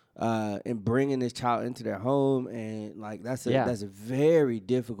in bringing this child into their home, and like that's a very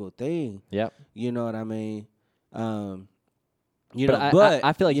difficult thing. Yep. You know what I mean? But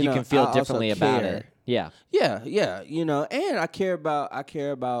I feel like you know, can feel I also differently about care. it. Yeah. Yeah, and I care about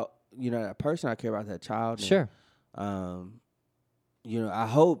that person. I care about that child. And, Sure. I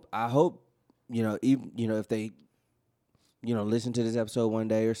hope even if they listen to this episode one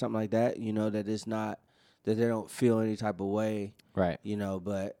day or something like that, that it's not that they don't feel any type of way, Right.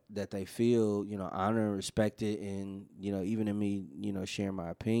 but that they feel honor and respected, and even in me sharing my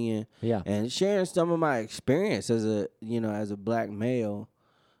opinion, Yeah. and sharing some of my experience as a black male,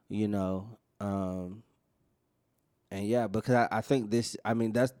 and yeah, because I think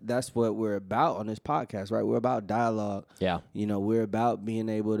that's what we're about on this podcast, right? We're about dialogue. Yeah. We're about being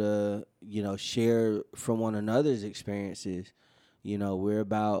able to, share from one another's experiences. We're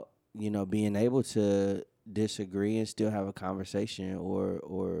about, being able to disagree and still have a conversation,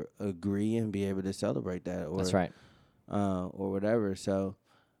 or agree and be able to celebrate that. Or, That's right. Or whatever. So,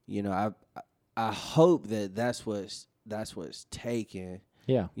 I hope that that's what's taken.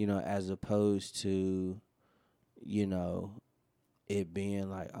 Yeah. As opposed to, it being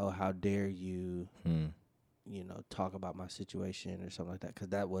like, oh, how dare you, talk about my situation or something like that. Because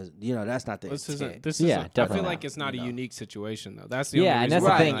that was, that's not the intent. Yeah, I definitely feel not. like it's not a unique situation, though. That's the Yeah, only and reason that's the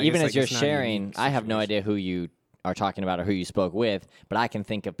why, thing. like, Even it's as like you're it's not a sharing, unique I have no situation. idea who you are talking about or who you spoke with, but I can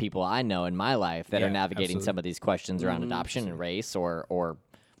think of people I know in my life that Yeah, are navigating absolutely. some of these questions around adoption and race or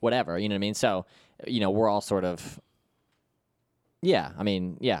whatever. You know what I mean? So, we're all sort of. Yeah, I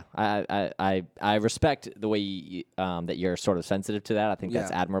mean, yeah, I respect the way that you're sort of sensitive to that. I think that's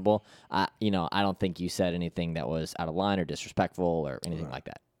Yeah. admirable. I don't think you said anything that was out of line or disrespectful or anything like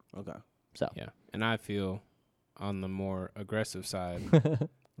that. Okay. So, Yeah, and I feel on the more aggressive side,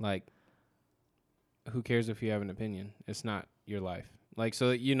 like, who cares if you have an opinion? It's not your life. Like,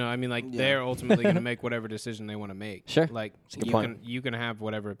 so, you know, I mean, like, Yeah. they're ultimately going to make whatever decision they want to make. Sure. Like, That's a good you point. you can have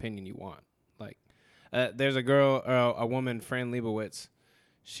whatever opinion you want. Like, there's a woman, Fran Lebowitz.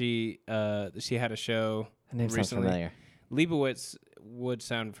 She had a show That name sounds recently. familiar. Lebowitz would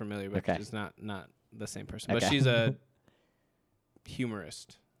sound familiar, but Okay. it's not the same person. But Okay. she's a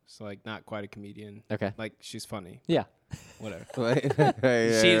humorist. So, like, not quite a comedian. Okay. Like, she's funny. Yeah. Whatever.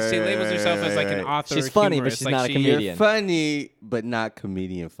 She She labels herself as, like, an author. She's funny, but humorist. she's Like, not a she- comedian. You're funny, but not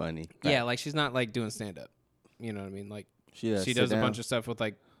comedian funny. Yeah, like, she's not, like, doing stand-up. You know what I mean? Like, she does a bunch of stuff with,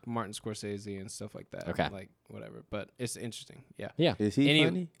 like, Martin Scorsese and stuff like that. Okay. Like, whatever. But it's interesting. Yeah. Yeah. Is he Any-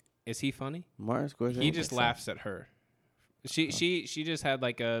 funny? Is he funny? Martin Scorsese. He just laughs at her. She just had,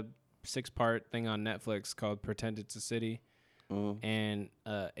 like, a 6-part thing on Netflix called Pretend It's a City. And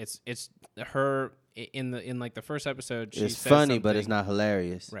it's her in like the first episode. She It's says funny, but it's something- not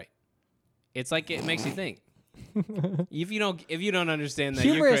hilarious. right. It's like it makes you think. If you don't understand that,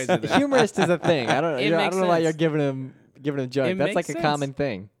 Humorist, you're crazy. Then. humorist is a thing. I don't. It I don't makes know why sense. you're giving him joke. It That's like makes a sense. common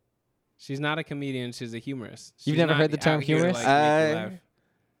thing. She's not a comedian. She's a humorist. You've She's never not heard the term out here to, humorist? like, make you laugh.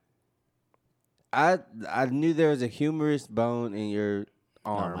 I knew there was a humorous bone in your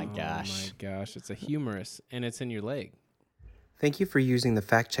arm. my gosh. Oh my gosh! It's a humerus, and it's in your leg. Thank you for using the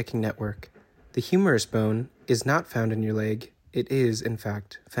Fact Checking Network. The humerus bone is not found in your leg. It is, in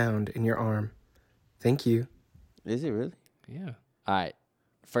fact, found in your arm. Thank you. Is it really? Yeah. All right.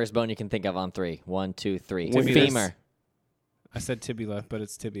 First bone you can think of on 3. 1, 2, 3. Tibias. Femur. I said tibia, but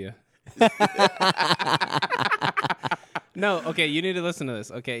it's tibia. No, okay, you need to listen to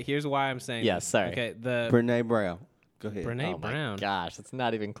this. Okay, here's why I'm saying Yes, this. sorry. Okay, the Brene Brown. Go ahead. Brene Oh my Brown. gosh, it's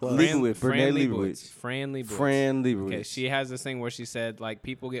not even close. Leibowitz. Fran Brene Leibowitz. Fran Leibowitz. Fran Leibowitz. Okay, she has this thing where she said, like,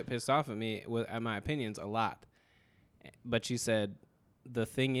 people get pissed off at me at my opinions a lot. But she said, the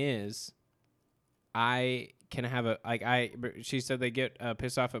thing is, I can have she said they get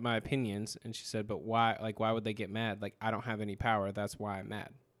pissed off at my opinions. And she said, but why, like, why would they get mad? Like, I don't have any power. That's why I'm mad.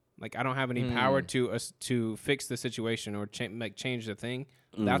 Like, I don't have any power to fix the situation or change the thing.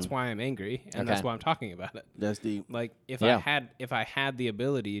 That's why I'm angry. And that's Okay. why I'm talking about it. That's deep. Like, if Yeah. I had the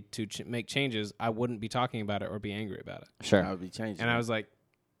ability to make changes, I wouldn't be talking about it or be angry about it. Sure. I would be changing. And I was like,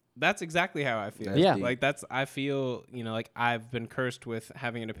 that's exactly how I feel. That's Yeah. deep. Like, I feel, you know, like I've been cursed with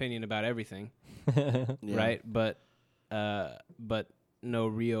having an opinion about everything, Yeah. right? But no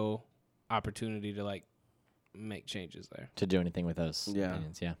real opportunity to, like, make changes there. To do anything with those Yeah.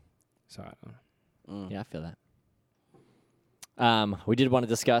 opinions, yeah. So I don't know. Yeah, I feel that. We did want to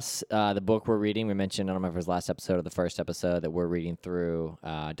discuss the book we're reading. We mentioned, I don't remember if it was last episode or the first episode, that we're reading through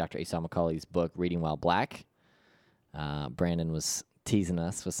Dr. Esau McCauley's book, Reading While Black. Brandon was teasing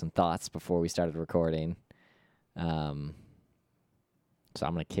us with some thoughts before we started recording. So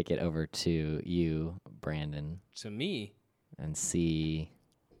I'm going to kick it over to you, Brandon, To me, and see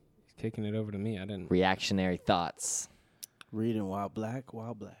kicking it over to me, I didn't. reactionary thoughts. Reading while black,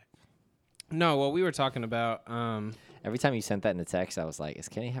 while black. No, well, we were talking about Every time you sent that in the text, I was like, is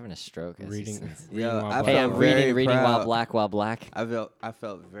Kenny having a stroke? as he reading. sends- Yeah, while I black. Hey, felt I'm very reading while proud. black, while black. I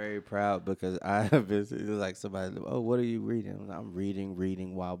felt very proud because I have been, it was like somebody, oh, what are you reading? I was like, I'm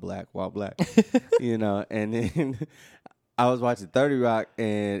reading while black, you know. And then I was watching 30 Rock,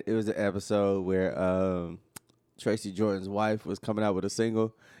 and it was an episode where Tracy Jordan's wife was coming out with a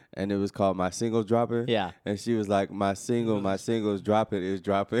single, and it was called My Single Dropping. Yeah. And she was like, my single is dropping, is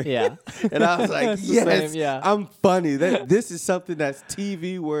dropping. Yeah. And I was like, It's the yes, same, yeah. I'm funny. This is something that's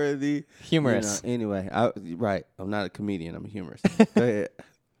TV worthy. Humorous. You know, anyway, right. I'm not a comedian. I'm a humorist. Go ahead.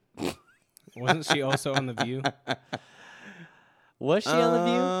 Wasn't she also on The View? Was she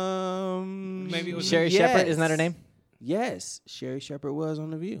on The Maybe it View? was Sherry Shepherd, isn't that her name? Yes, Sherry Shepherd was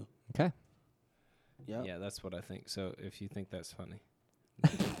on The View. Okay. Yep. Yeah, that's what I think. So if you think that's funny,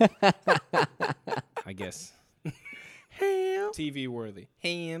 I guess. TV worthy.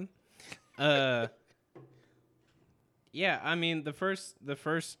 Ham. Yeah, I mean the first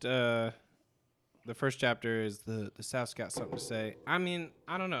chapter is the South's got something to say. I mean,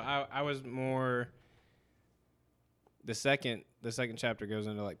 I don't know. I was more the second chapter goes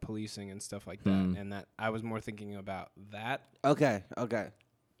into like policing and stuff like that, and that I was more thinking about that Okay.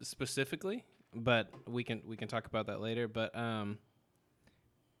 specifically, but we can talk about that later. But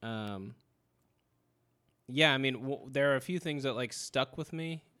yeah, I mean, there are a few things that like stuck with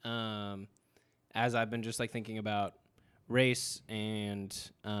me as I've been just like thinking about race and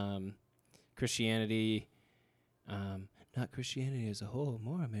Christianity, not Christianity as a whole,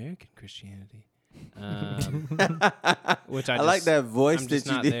 more American Christianity. Which I like just- that voice I'm that just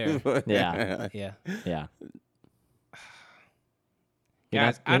you not did. there. Yeah. Yeah, Yeah.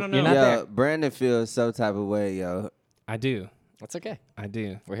 guys, I don't know. You're not Yo, there. Brandon feels some type of way, yo. I do. That's okay. I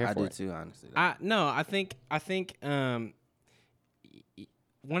do. We're here I for do it. too, honestly. I think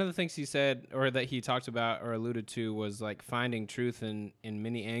one of the things he said or that he talked about or alluded to was like finding truth in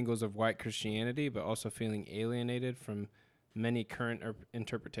many angles of white Christianity, but also feeling alienated from many current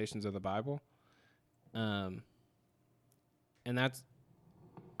interpretations of the Bible. And that's,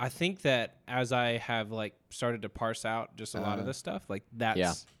 I think that as I have like started to parse out just a lot of this stuff, like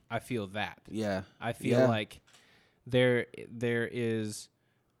that's, I feel that. Yeah. I feel like there is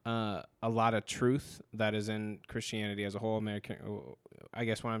a lot of truth that is in Christianity as a whole. American, I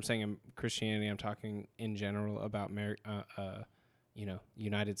guess when I'm saying in Christianity, I'm talking in general about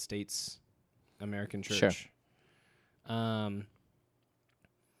United States American Church. Sure.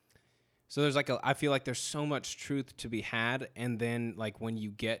 So there's I feel like there's so much truth to be had, and then like when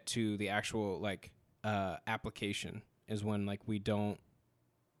you get to the actual like application is when like we don't.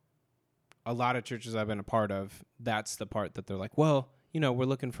 A lot of churches I've been a part of, that's the part that they're like, well, we're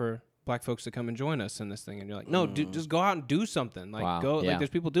looking for black folks to come and join us in this thing, and you're like, no, just go out and do something. Like like there's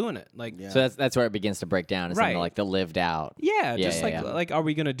people doing it. Like So that's where it begins to break down. Is something like the lived out. Like are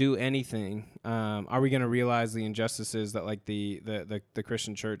we gonna do anything? Are we gonna realize the injustices that like the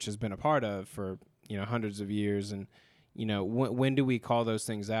Christian church has been a part of for hundreds of years, and when do we call those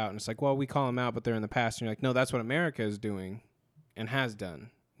things out? And it's like, well, we call them out, but they're in the past. And you're like, no, that's what America is doing and has done.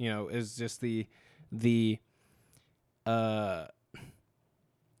 Is just the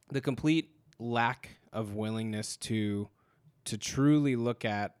complete lack of willingness to truly look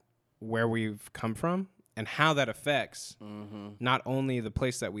at where we've come from and how that affects not only the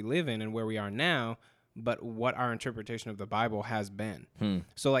place that we live in and where we are now, but what our interpretation of the Bible has been.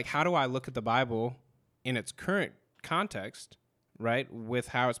 So like, how do I look at the Bible in its current context, right, with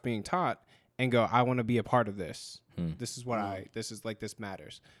how it's being taught, and go, I want to be a part of this. This is what this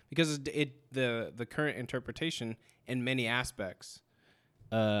matters, because the current interpretation in many aspects,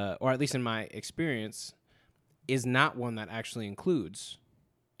 or at least in my experience, is not one that actually includes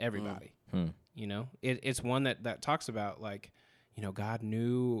everybody. It's one that talks about like, God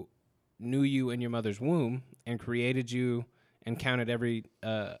knew you in your mother's womb and created you and counted every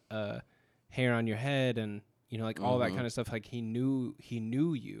hair on your head and like all that kind of stuff. Like he knew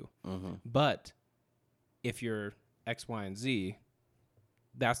you, but if you're X, Y, and Z,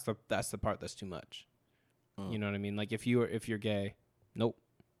 that's the part that's too much. You know what I mean? Like if you're gay, nope.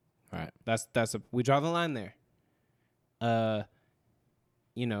 Right. We draw the line there.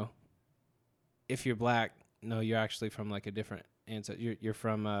 If you're black, no, you're actually from like a different ancestor. You're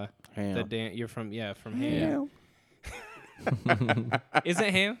from Ham. you're from Ham. Is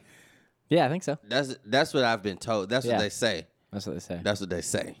it Ham? Yeah, I think so. That's what I've been told. That's what they say. That's what they say. That's what they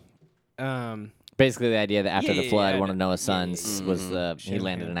say. Basically, the idea that after the flood, one of Noah's yeah, sons was he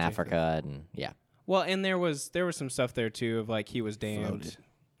landed in Africa, and Well, and there was some stuff there too of like he was damned, Floated.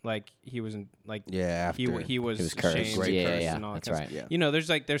 like he was in, like After he was cursed. shamed, Great curse. Yeah, and all that that's kind of right.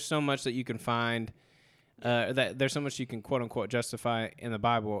 stuff. There's so much that you can find, that there's so much you can quote unquote justify in the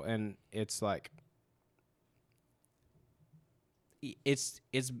Bible, and it's like it's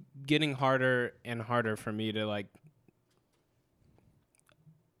getting harder and harder for me to like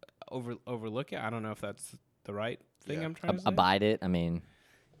overlook it. I don't know if that's the right thing I'm trying to say. Abide it. I mean,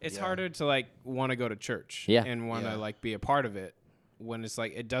 it's harder to like want to go to church and want to like be a part of it when it's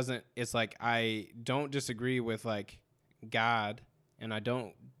like it's like I don't disagree with like God, and I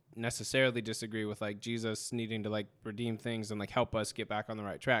don't necessarily disagree with like Jesus needing to like redeem things and like help us get back on the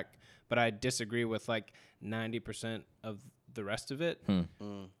right track, but I disagree with like 90% of the rest of it,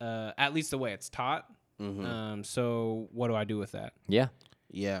 at least the way it's taught. So what do I do with that? yeah.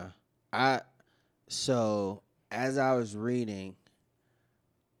 So as I was reading,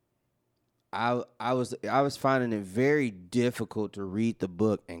 I was finding it very difficult to read the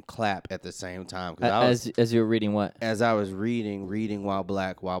book and clap at the same time. As you were reading what? As I was reading While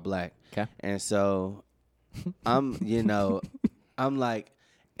Black. Okay. And so I'm like,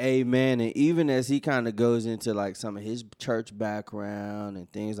 amen. And even as he kind of goes into like some of his church background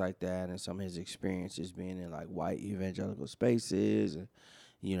and things like that, and some of his experiences being in like white evangelical spaces and,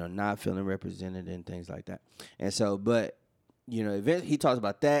 not feeling represented and things like that. And so, but, eventually he talks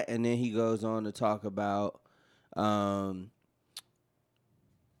about that, and then he goes on to talk about, how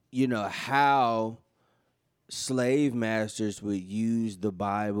slave masters would use the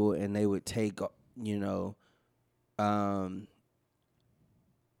Bible, and they would take,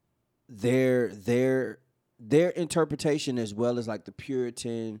 their interpretation, as well as like the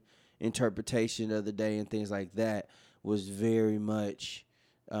Puritan interpretation of the day and things like that, was very much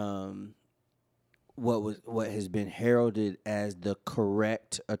what has been heralded as the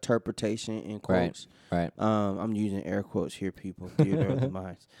correct interpretation in quotes. Right. I'm using air quotes here, people. Theater of the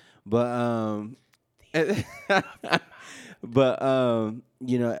minds. But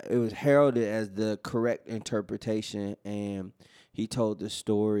you know, it was heralded as the correct interpretation, and he told the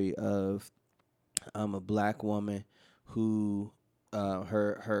story of a black woman who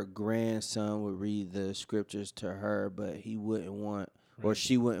her grandson would read the scriptures to her, but he wouldn't want, or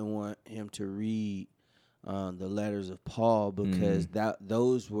she wouldn't want him to read the letters of Paul because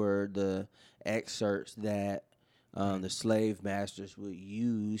those were the excerpts that the slave masters would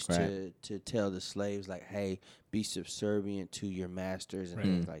use to tell the slaves, like, hey, be subservient to your masters and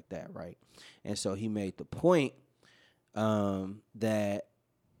things like that, right? And so he made the point that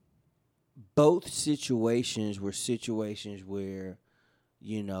both situations were situations where,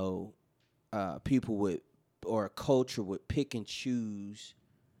 you know, people would, or a culture would pick and choose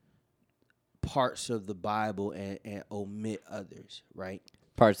parts of the Bible and omit others, right?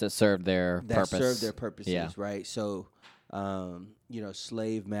 Parts that serve their purpose. That serve their purposes, Yeah. right? So, you know,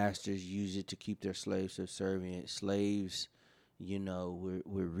 slave masters use it to keep their slaves subservient. Slaves, you know,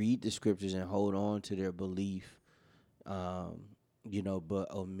 would read the scriptures and hold on to their belief, you know, but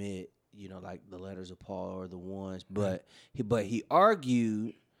omit, you know, like the letters of Paul or the ones. But he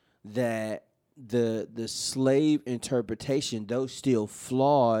argued that the slave interpretation, though still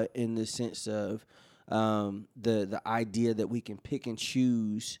flawed in the sense of the idea that we can pick and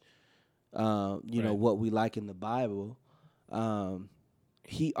choose, you know, what we like in the Bible.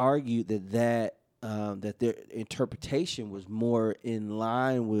 He argued that their interpretation was more in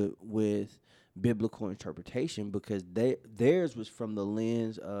line with biblical interpretation because theirs was from the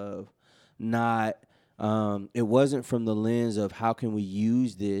lens of not. It wasn't from the lens of how can we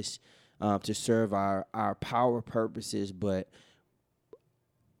use this to serve our power purposes, but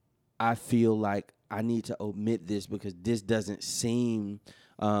I feel like I need to omit this because this doesn't seem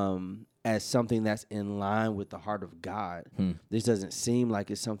as something that's in line with the heart of God. This doesn't seem like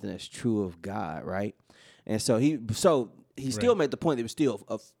it's something that's true of God, right? And so he still made the point that it was still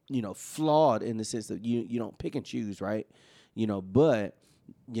you know, flawed in the sense that you don't pick and choose, right? You know, but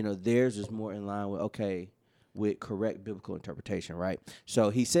you know, theirs is more in line with correct biblical interpretation, right? So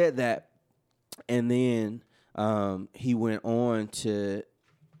he said that, and then he went on to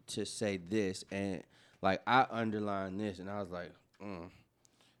say this, and like I underlined this, and I was like,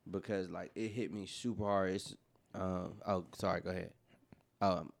 because like it hit me super hard. It's oh, sorry, go ahead.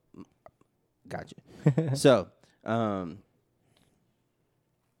 Gotcha. So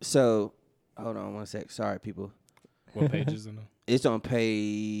hold on one sec. Sorry, people. What page is it on? It's on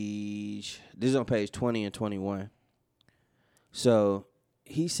page. This is on page 20 and 21. So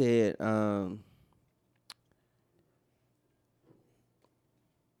he said, I'm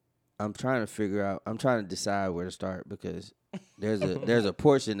trying to decide where to start because there's a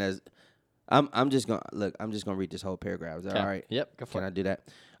portion that's I'm just gonna read this whole paragraph. Is that all right? Yep, go for it. Can I do that?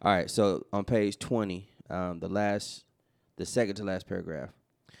 All right. So on page 20, the second to last paragraph.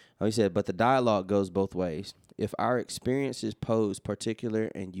 He said, but the dialogue goes both ways. If our experiences pose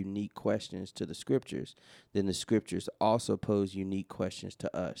particular and unique questions to the scriptures, then the scriptures also pose unique questions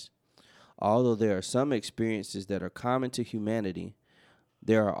to us. Although there are some experiences that are common to humanity,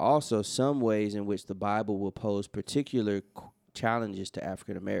 there are also some ways in which the Bible will pose particular challenges to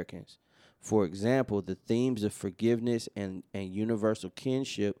African Americans. For example, the themes of forgiveness and universal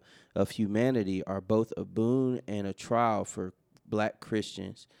kinship of humanity are both a boon and a trial for black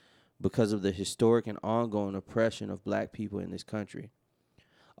Christians because of the historic and ongoing oppression of black people in this country.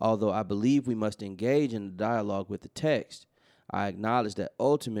 Although I believe we must engage in a dialogue with the text, I acknowledge that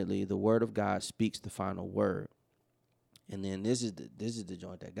ultimately the Word of God speaks the final word. And then this is the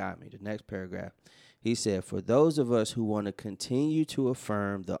joint that got me. The next paragraph, he said, for those of us who want to continue to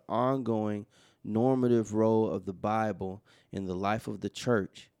affirm the ongoing normative role of the Bible in the life of the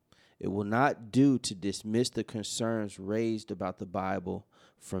church, it will not do to dismiss the concerns raised about the Bible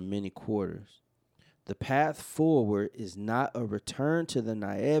from many quarters. The path forward is not a return to the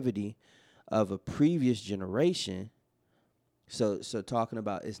naivety of a previous generation. So talking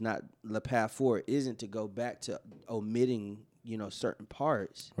about it's not the path forward isn't to go back to omitting, you know, certain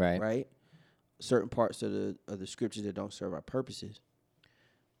parts, right? Certain parts of the scriptures that don't serve our purposes.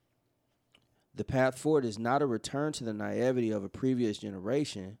 The path forward is not a return to the naivety of a previous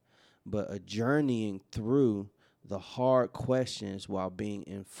generation, but a journeying through the hard questions while being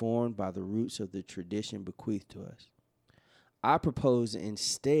informed by the roots of the tradition bequeathed to us. I propose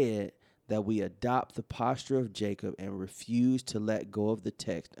instead that we adopt the posture of Jacob and refuse to let go of the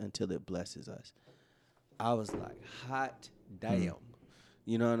text until it blesses us. I was like, hot damn.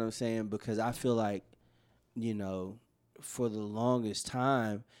 You know what I'm saying? Because I feel like you know, for the longest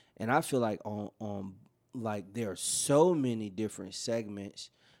time, and I feel like on like there are so many different segments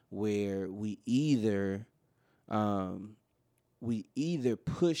where we either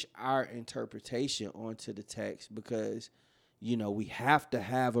push our interpretation onto the text because, you know, we have to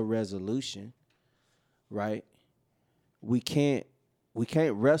have a resolution, right? We can't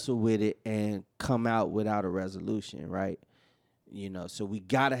wrestle with it and come out without a resolution, right? You know, so we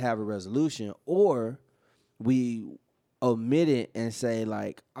got to have a resolution, or we omit it and say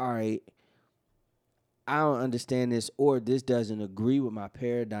like, all right, I don't understand this, or this doesn't agree with my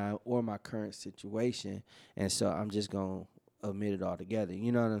paradigm or my current situation, and so I'm just going to omit it altogether.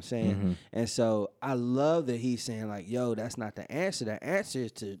 You know what I'm saying? Mm-hmm. And so I love that he's saying like, yo, that's not the answer. The answer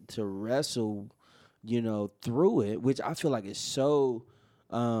is to wrestle, you know, through it, which I feel like is so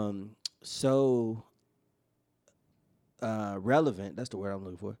relevant. That's the word I'm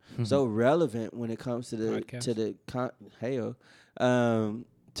looking for. So relevant when it comes to the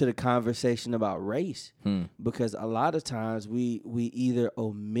to the conversation about race, because a lot of times we either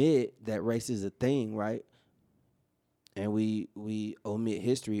omit that race is a thing, right? And we omit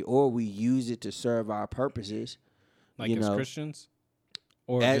history, or we use it to serve our purposes, Like you as know, Christians,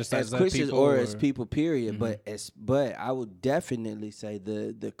 or as just as Christians, people, or as people, period. But I would definitely say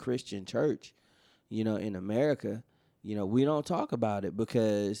the Christian church, you know, in America, you know, we don't talk about it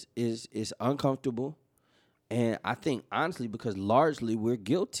because it's uncomfortable, and I think honestly because largely we're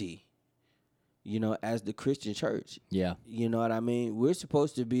guilty, you know, as the Christian church. Yeah. You know what I mean? We're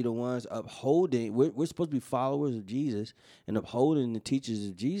supposed to be the ones upholding. We're supposed to be followers of Jesus and upholding the teachings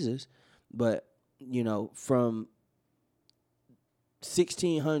of Jesus, but you know, from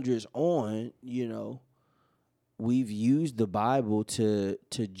 1600s on, you know, we've used the Bible to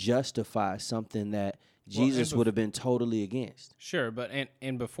justify something that Jesus would have been totally against. Sure, but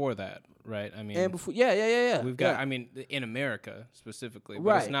and before that, right? I mean, And before, yeah. we've got. I mean, in America specifically, but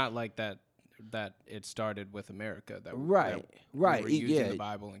Right. it's not like that. That it started with America. That right. We were using yeah. the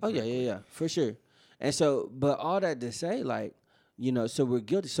Bible. Oh yeah, for sure. And so, but all that to say, like, you know, so we're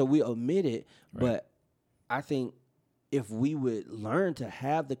guilty, so we omit it. Right. But I think if we would learn to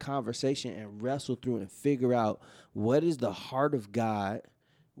have the conversation and wrestle through and figure out what is the heart of God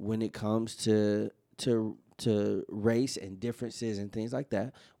when it comes to race and differences and things like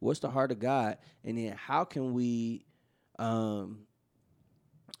that, what's the heart of God, and then how can we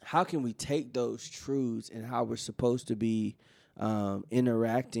take those truths and how we're supposed to be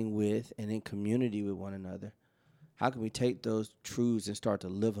interacting with and in community with one another? How can we take those truths and start to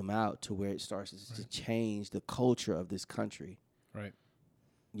live them out to where it starts to change the culture of this country? Right.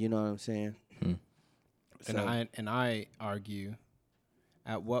 You know what I'm saying? So, And I argue,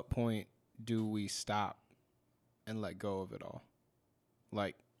 at what point do we stop and let go of it all?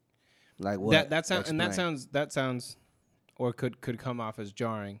 Like what? That sounds, or could come off as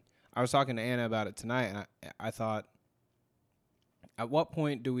jarring. I was talking to Anna about it tonight, and I thought, at what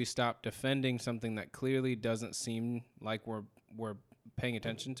point do we stop defending something that clearly doesn't seem like we're paying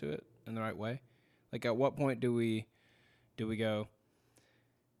attention to it in the right way? Like, at what point do we go,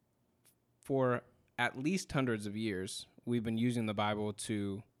 for at least hundreds of years, we've been using the Bible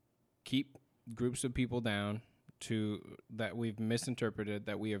to keep groups of people down, that we've misinterpreted,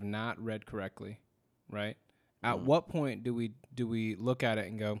 that we have not read correctly, right? At what point do we look at it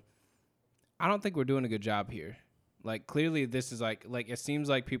and go, I don't think we're doing a good job here? Like, clearly this is like it seems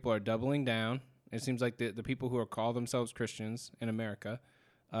like people are doubling down. It seems like the people who call themselves Christians in America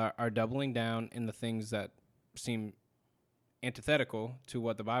are doubling down in the things that seem antithetical to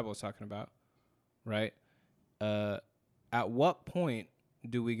what the Bible is talking about, right? At what point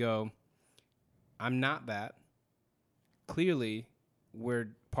do we go, I'm not that. Clearly,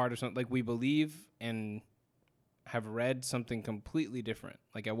 we're part of something. Like, we believe and have read something completely different.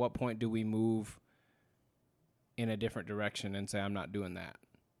 Like, at what point do we move in a different direction and say, I'm not doing that?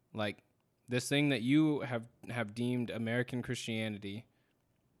 Like, this thing that you have deemed American Christianity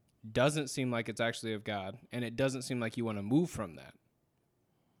doesn't seem like it's actually of God, and it doesn't seem like you want to move from that.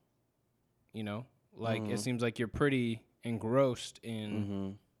 You know? Like, it seems like you're pretty engrossed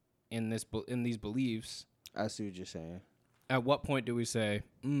in these beliefs. I see what you're saying. At what point do we say,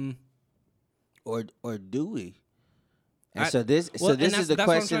 or do we? And this is the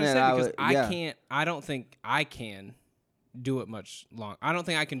question that I don't think I can do it much long. I don't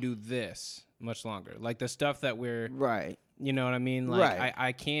think I can do this much longer. Like, the stuff that we're right. You know what I mean? Like, right.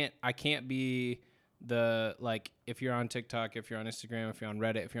 I can't be the, like, if you're on TikTok, if you're on Instagram, if you're on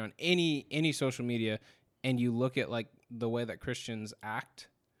Reddit, if you're on any social media, and you look at, like, the way that Christians act,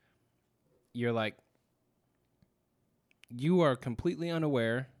 you're like, you are completely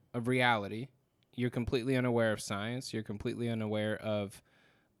unaware of reality, You're completely unaware of science. You're completely unaware of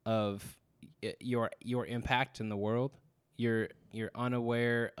your impact in the world. You're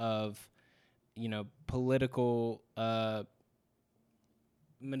unaware of, political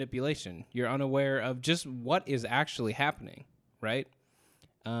manipulation. You're unaware of just what is actually happening, right?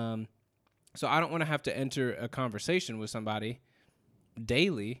 So I don't want to have to enter a conversation with somebody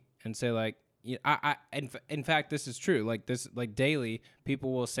daily and say like, in fact, this is true. Like this, like daily,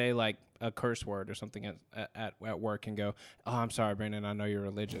 people will say like a curse word or something at work and go, "Oh, I'm sorry, Brandon. I know you're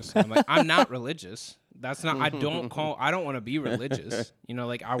religious." And I'm like, I'm not religious. That's not. I don't want to be religious.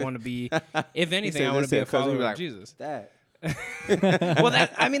 Like I want to be. If anything, I want to be a follower of Jesus. That. Well,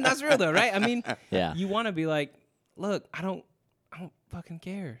 that's real though, right? I mean, Yeah. You want to be like, look, I don't fucking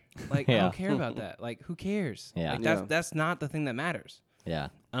care. Like I don't care about that. Like who cares? Yeah. Like that's not the thing that matters. Yeah.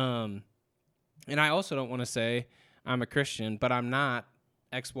 And I also don't want to say I'm a Christian, but I'm not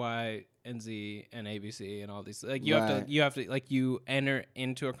X, Y, and Z and ABC and all these. Like you have to like you enter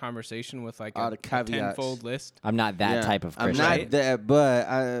into a conversation with like all a the caveats. 10-fold list. I'm not that type of Christian. I'm not that,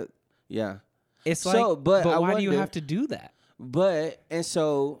 but yeah. It's So, like, but I why do you wonder- have to do that? And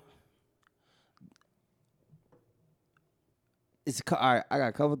so all right. I got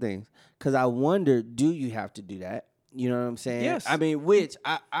a couple things because I wonder, do you have to do that? You know what I'm saying? Yes. I mean, which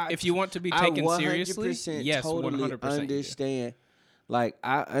I If you want to be I taken seriously, 100% yes, totally 100%. you do. understand. Like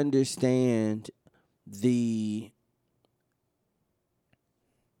I understand the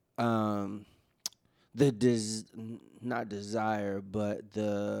not desire, but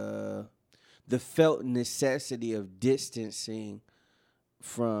the felt necessity of distancing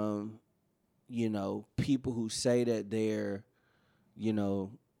from people who say that they're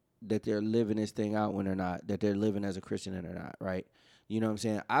that they're living this thing out when they're not, that they're living as a Christian and they're not, right? You know what I'm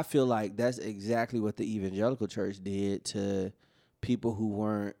saying? I feel like that's exactly what the evangelical church did to people who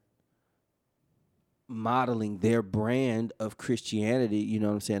weren't modeling their brand of Christianity. You know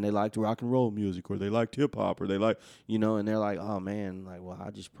what I'm saying? They liked rock and roll music, or they liked hip hop, or they like, and they're like, oh man, like, well,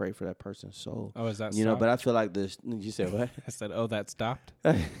 I just pray for that person's soul. Oh, is that But I feel like this, you said what? I said, oh, that stopped.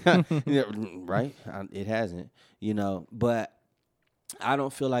 Yeah, right? It hasn't, but I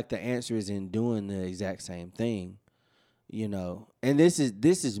don't feel like the answer is in doing the exact same thing, and this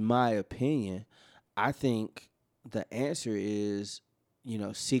is my opinion. I think the answer is,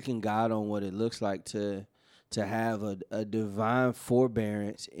 seeking God on what it looks like to have a divine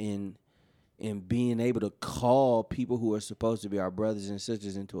forbearance in being able to call people who are supposed to be our brothers and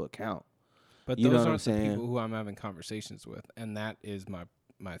sisters into account. But You know those what I'm aren't the saying? people who I'm having conversations with, and that is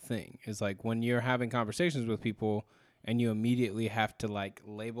my thing. Is like when you're having conversations with people and you immediately have to like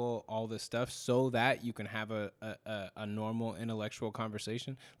label all this stuff so that you can have a normal intellectual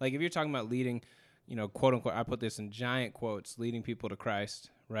conversation. Like if you're talking about leading, quote unquote, I put this in giant quotes, leading people to Christ,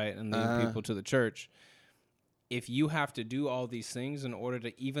 right, and leading people to the church. If you have to do all these things in order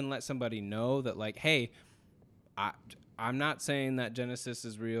to even let somebody know that, like, hey, I'm not saying that Genesis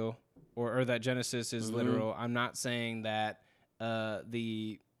is real or that Genesis is literal. I'm not saying that that the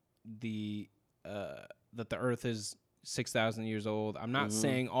earth is 6,000 years old. I'm not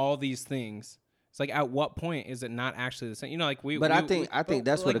saying all these things. It's like, at what point is it not actually the same? Like I think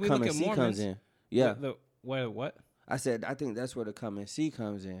that's where the come and see comes in. Yeah. What? I said I think that's where the come and see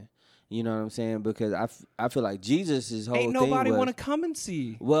comes in. You know what I'm saying? Because I feel like Jesus' whole Ain't thing nobody was, want to come and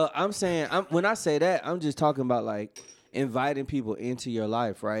see. Well, I'm saying when I say that, I'm just talking about like inviting people into your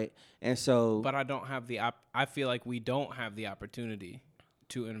life, right? And so, But I don't have I feel like we don't have the opportunity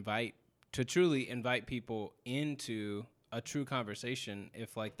to truly invite people into a true conversation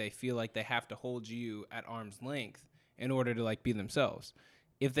if like they feel like they have to hold you at arm's length in order to like be themselves.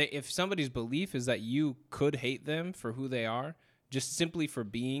 If somebody's belief is that you could hate them for who they are, just simply for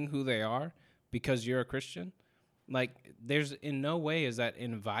being who they are because you're a Christian, like there's in no way is that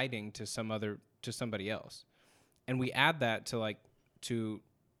inviting to somebody else. And we add that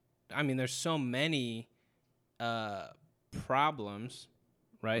there's so many problems,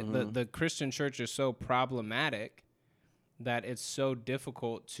 right? Mm-hmm. The Christian church is so problematic that it's so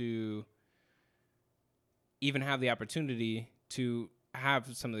difficult to even have the opportunity to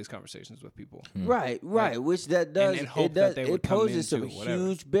have some of these conversations with people. right, which that does And hope that they would it come poses some into whatever.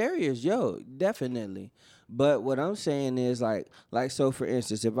 huge barriers, definitely. But what I'm saying is like so for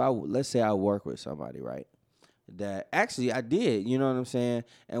instance, if let's say I work with somebody, right? That actually I did, you know what I'm saying?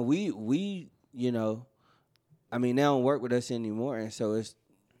 And we they don't work with us anymore, and so it's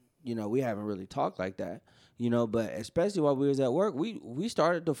we haven't really talked like that. But especially while we was at work, we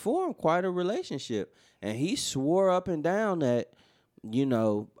started to form quite a relationship. And he swore up and down that,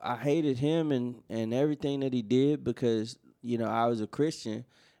 I hated him and everything that he did because, I was a Christian.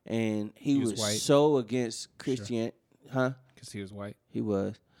 and he was white? so against Christian, huh? Because he was white. He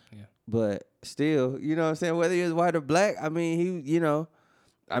was. Yeah. But still, you know what I'm saying? Whether he was white or black, I mean,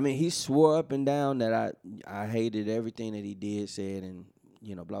 he swore up and down that I hated everything that he did, said, and,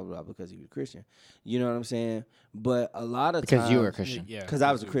 blah, blah, blah, because he was Christian. You know what I'm saying? But a lot of times. Because you were a Christian. Yeah. Because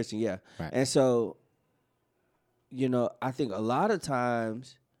I was a Christian, yeah. Right. And so, I think a lot of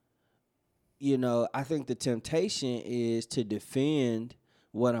times, I think the temptation is to defend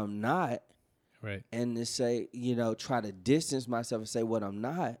what I'm not. Right. And to say, try to distance myself and say what I'm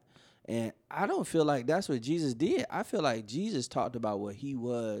not. And I don't feel like that's what Jesus did. I feel like Jesus talked about what he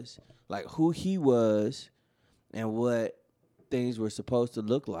was, like who he was, and what things were supposed to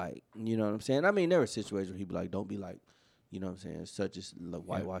look like. You know what I'm saying? I mean, there were situations where he'd be like, don't be like, you know what I'm saying, such as the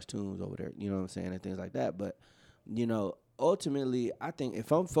whitewashed tombs over there, you know what I'm saying, and things like that. But, ultimately, I think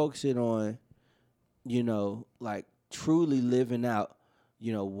if I'm focusing on, like truly living out,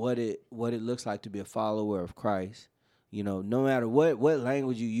 what it looks like to be a follower of Christ, no matter what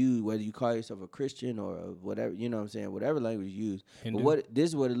language you use, whether you call yourself a Christian or whatever, you know what I'm saying, whatever language you use, Hindu? but this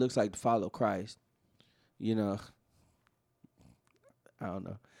is what it looks like to follow Christ, I don't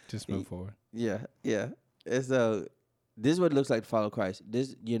know. Just move forward. Yeah. And so this is what it looks like to follow Christ.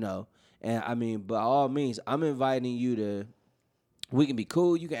 This, and I mean, by all means, I'm inviting you to, we can be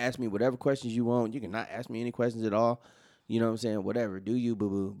cool. You can ask me whatever questions you want. You can not ask me any questions at all. You know what I'm saying? Whatever. Do you,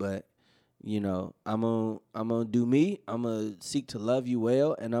 boo-boo. But, I'm gonna do me. I'm gonna seek to love you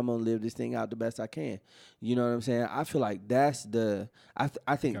well, and I'm gonna live this thing out the best I can. You know what I'm saying? I feel like that's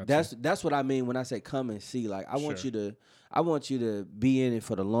I think Gotcha. that's what I mean when I say come and see. Like I want Sure. you to be in it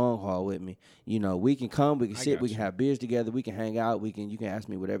for the long haul with me. We can come, we can sit, we can gotcha. have beers together, we can hang out, you can ask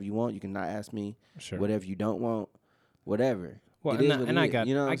me whatever you want. You can not ask me Sure. whatever you don't want. Whatever. Well, It is what it I is. got,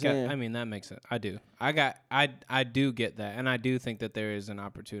 You know what I'm saying? I mean, that makes sense. I do. I do get that, and I do think that there is an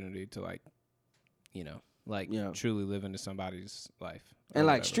opportunity to Yeah. truly live into somebody's life. or And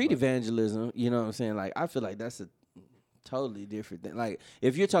like whatever, street but- evangelism, you know what I'm saying? Like I feel like that's a totally different thing. Like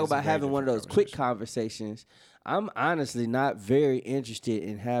if you're talking It's a about very having one of those different quick conversations, I'm honestly not very interested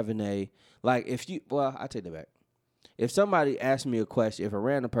in having I take that back. If somebody asked me a question, if a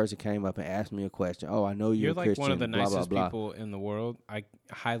random person came up and asked me a question, oh, I know You're a like Christian, one of the blah, nicest blah, blah. people in the world. I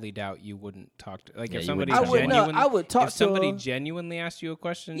highly doubt you wouldn't talk to. Like Yeah, if you somebody wouldn't talk to genuinely, I would talk if somebody to 'em. genuinely asked you a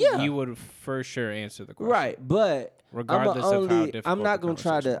question, Yeah. you would for sure answer the question. Right, but Regardless of how difficult I'm not the gonna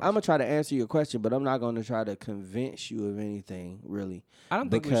try to. conversation I'm was. gonna try to answer your question, but I'm not gonna try to convince you of anything, really. I don't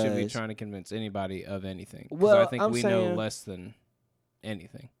think we should be because- trying to convince anybody of anything. 'Cause Well, I think I'm we know saying- less than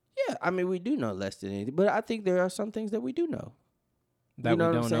anything Yeah, I mean, we do know less than anything, but I think there are some things that we do know. that know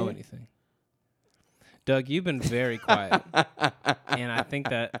we what I'm don't know saying? anything. Doug, you've been very quiet, and I think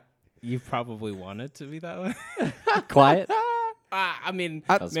that you probably wanted to be that way. Quiet? I mean,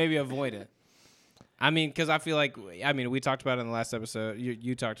 was- maybe avoid it. I mean, because I feel like, we talked about it in the last episode.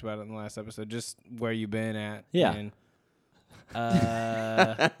 You talked about it in the last episode, just where you've been at. Yeah. And,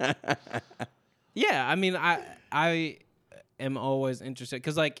 yeah, I mean, I am always interested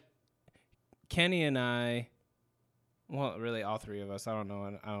because, like, Kenny and I, well, really all three of us. I don't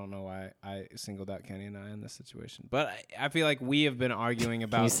know why I singled out Kenny and I in this situation, but I feel like we have been arguing Can you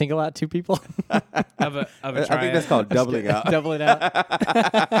about single out two people? of a I think triad. that's called doubling out. Double it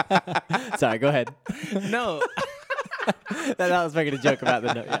out. Sorry, go ahead. No. I was making a joke about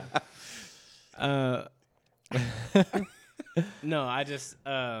the note. Yeah. No, I just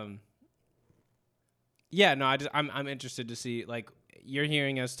I'm interested to see, like, you're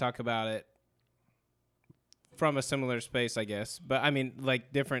hearing us talk about it from a similar space, I guess. But I mean,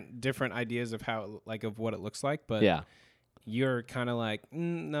 like, different ideas of how, like, of what it looks like, but Yeah. you're kind of like,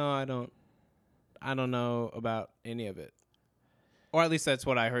 no, I don't know about any of it. Or at least that's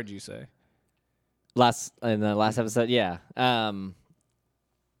what I heard you say. In the last episode, yeah.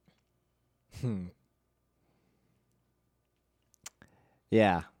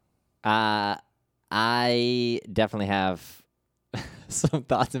 Yeah. I definitely have some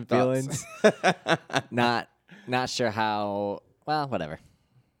thoughts and feelings. Not sure how. Well, whatever.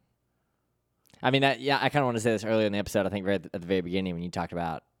 I mean, I kind of want to say this earlier in the episode. I think right at the very beginning when you talked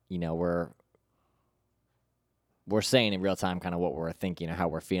about, we're saying in real time kind of what we're thinking or how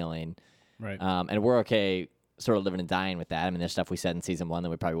we're feeling. Right. And we're okay sort of living and dying with that. I mean, there's stuff we said in season 1 that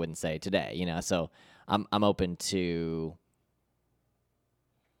we probably wouldn't say today, So I'm open to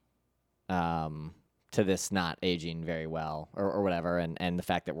this not aging very well or whatever, and the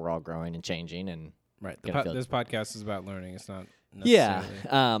fact that we're all growing and changing and Right. gonna feel- This podcast is about learning. It's not yeah.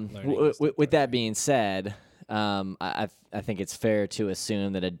 necessarily learning and stuff With like that being said, I think it's fair to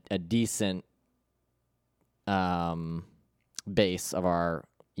assume that a decent base of our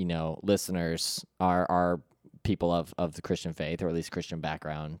listeners are people of the Christian faith, or at least Christian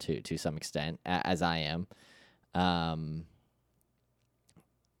background to some extent, as I am.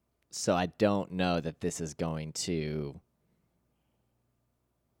 So I don't know that this is going to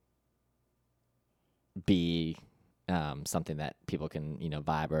be something that people can,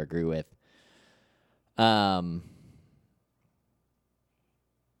 vibe or agree with.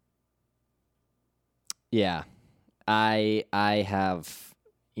 Yeah, I have,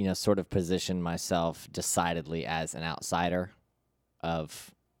 sort of positioned myself decidedly as an outsider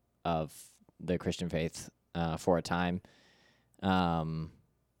of the Christian faith for a time. Don't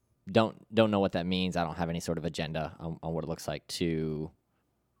know what that means. I don't have any sort of agenda on what it looks like to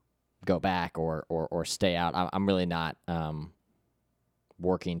go back or stay out. I'm really not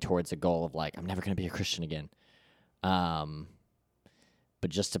working towards a goal of like, I'm never going to be a Christian again. But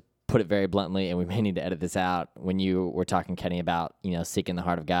just to put it very bluntly, and we may need to edit this out, when you were talking, Kenny, about, seeking the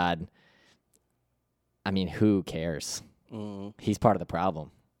heart of God, I mean, who cares? He's part of the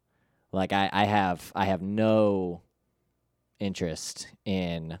problem. Like I have no interest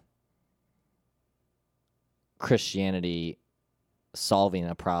in Christianity solving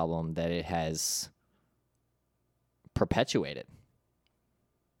a problem that it has perpetuated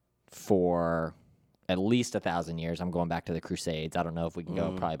for at least 1,000 years. I'm going back to the Crusades. I don't know if we can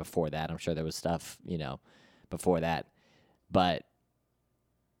go probably before that. I'm sure there was stuff, before that. But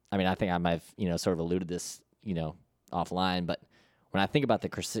I mean, I think I might have, sort of alluded this, offline. But when I think about the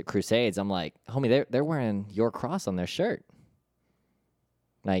Crusades, I'm like, homie, they're wearing your cross on their shirt.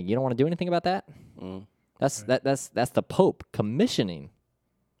 Like, you don't want to do anything about that? That's the Pope commissioning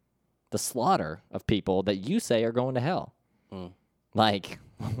the slaughter of people that you say are going to hell. Like,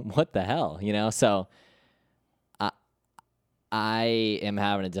 what the hell, So I am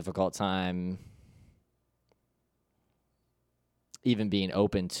having a difficult time even being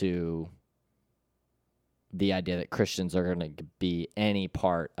open to the idea that Christians are going to be any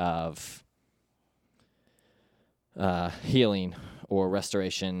part of healing or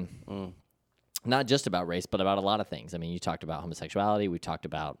restoration. Not just about race, but about a lot of things. I mean, you talked about homosexuality. We talked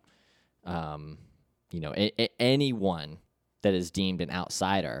about, anyone that is deemed an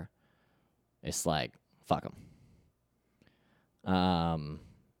outsider. It's like, fuck them.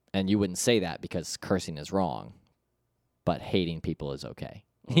 And you wouldn't say that because cursing is wrong, but hating people is okay.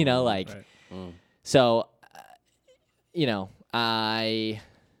 Right. So,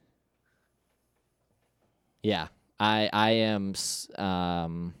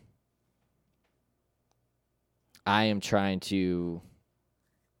 I am trying to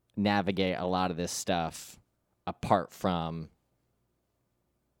navigate a lot of this stuff apart from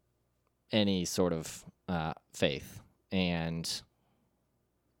any sort of faith. And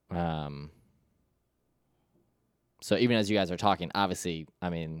so even as you guys are talking, obviously, I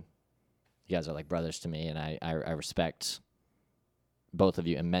mean, you guys are like brothers to me, and I respect both of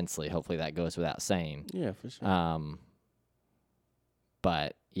you immensely. Hopefully that goes without saying. Yeah, for sure.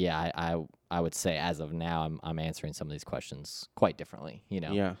 But yeah, I would say as of now, I'm answering some of these questions quite differently.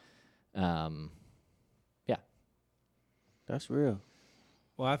 Yeah. Yeah. That's real.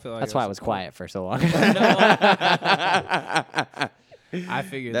 Well, I feel like That's why I was quiet for so long. I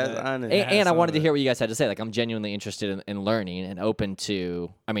figured That's that. honest. And I wanted to hear what you guys had to say. Like, I'm genuinely interested in learning and open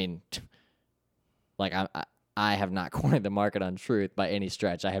to. I mean, like I have not cornered the market on truth by any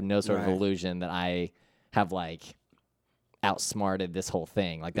stretch. I have no sort of illusion that I have like outsmarted this whole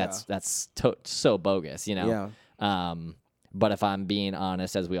thing. Like that's so bogus, Yeah. But if I'm being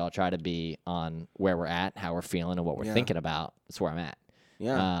honest, as we all try to be, on where we're at, how we're feeling, and what we're thinking about, that's where I'm at.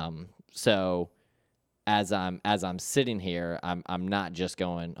 Yeah. So as I'm sitting here, I'm not just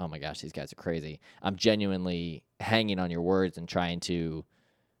going, oh my gosh, these guys are crazy. I'm genuinely hanging on your words and trying to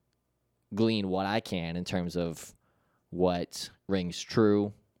glean what I can in terms of what rings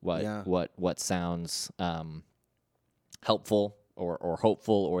true, what sounds helpful or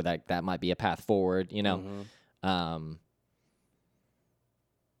hopeful, or that might be a path forward,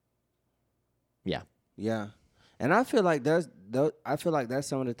 Yeah. Yeah. And I feel like that's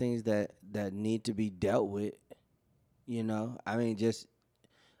some of the things that need to be dealt with. I mean,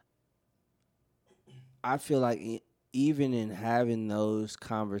 I feel like even in having those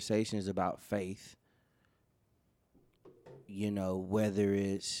conversations about faith, whether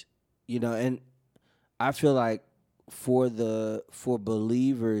it's, and I feel like for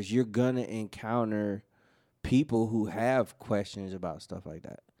believers, you're gonna encounter people who have questions about stuff like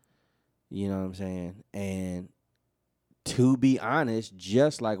that. You know what I'm saying? And to be honest,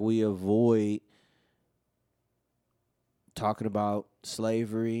 just like we avoid talking about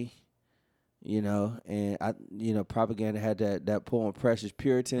slavery, and propaganda had that poem Precious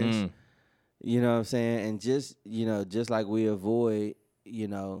Puritans, you know what I'm saying? And just like we avoid,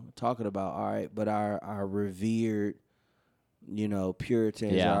 talking about, all right, but our revered,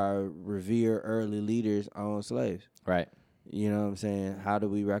 Puritans, our revered early leaders owned slaves. Right. You know what I'm saying? How do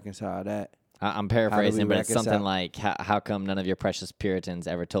we reconcile that? I'm paraphrasing, but it's something like, how come none of your precious Puritans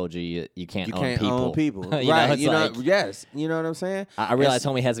ever told you can't own people? Own people. Right. Yes. You know what I'm saying? I realize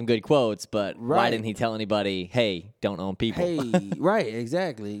homie had some good quotes, but why Right. didn't he tell anybody, hey, don't own people? Hey, right,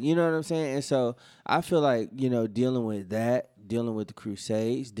 exactly. You know what I'm saying? And so I feel like, dealing with that, dealing with the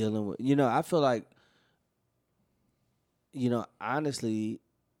Crusades, dealing with, I feel like, honestly,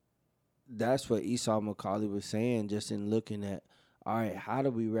 that's what Esau McCauley was saying, just in looking at, all right, how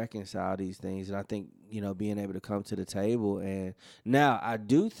do we reconcile these things? And I think, being able to come to the table. And now I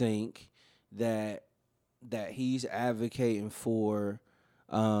do think that he's advocating for,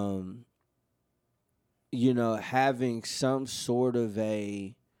 having some sort of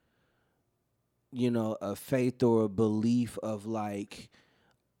a faith or a belief of like,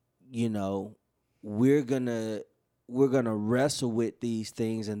 we're gonna wrestle with these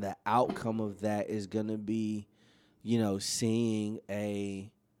things, and the outcome of that is gonna be, seeing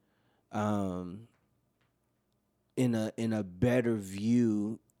a in a better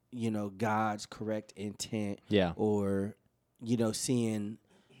view, God's correct intent. Yeah. Or, seeing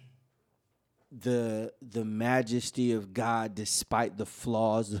the majesty of God despite the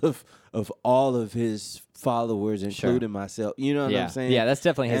flaws of all of his followers, including myself. You know what I'm saying? Yeah, that's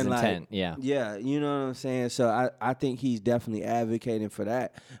definitely his And, intent. Yeah. Yeah, you know what I'm saying? So I think he's definitely advocating for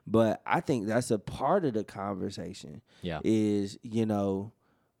that. But I think that's a part of the conversation. Yeah. Is, because,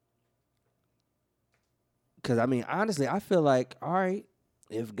 I mean, honestly, I feel like, all right,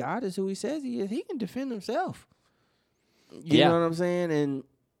 if God is who he says he is, he can defend himself. You know what I'm saying? And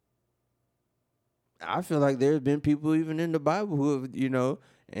I feel like there's been people even in the Bible who have,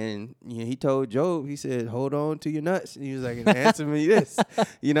 and he told Job, he said, hold on to your nuts. And he was like, and answer me this.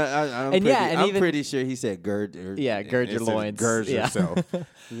 I'm pretty sure he said, gird your loins. Gird yourself.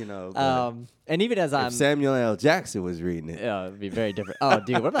 And even as if Samuel L. Jackson was reading it. Yeah, it'd be very different. Oh,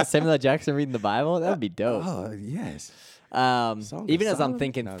 dude, what about Samuel L. Jackson reading the Bible? That would be dope. Oh, yes. Even as I'm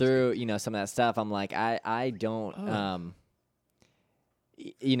thinking through, some of that stuff, I'm like, I don't,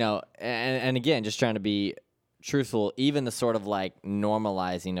 and again, just trying to be truthful, even the sort of like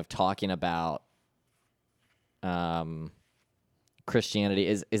normalizing of talking about Christianity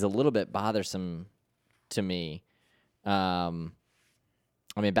is a little bit bothersome to me. I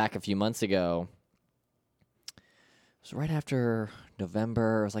mean, back a few months ago, it was right after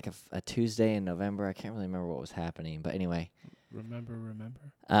November. It was like a Tuesday in November. I can't really remember what was happening, but anyway. Remember.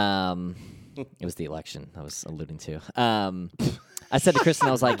 It was the election I was alluding to. I said to Kristen,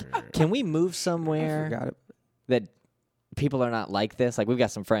 I was like, can we move somewhere that people are not like this? Like, we've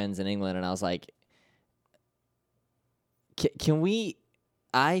got some friends in England, and I was like, can we?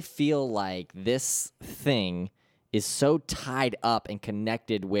 I feel like this thing is so tied up and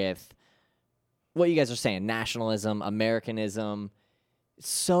connected with what you guys are saying, nationalism, Americanism,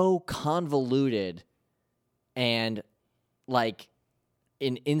 so convoluted and like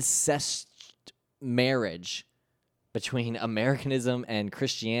an incest marriage between Americanism and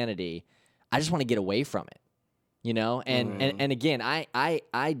Christianity. I just want to get away from it, And again,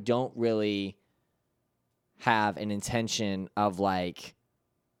 I don't really have an intention of like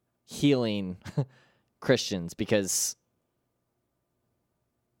healing Christians, because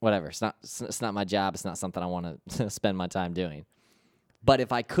whatever, it's not my job. It's not something I want to spend my time doing. But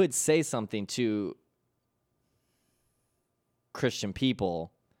if I could say something to Christian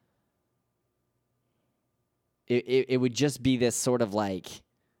people, it would just be this sort of like,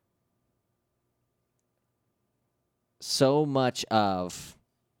 so much of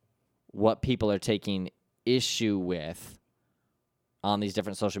what people are taking issue with on these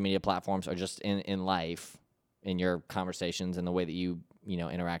different social media platforms, or just in life, in your conversations and the way that you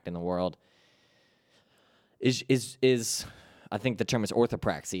interact in the world, is I think the term is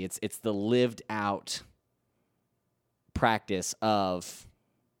orthopraxy. It's the lived out practice of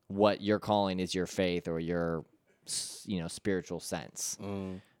what you're calling is your faith or your spiritual sense.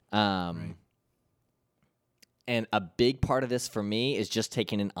 Right. And a big part of this for me is just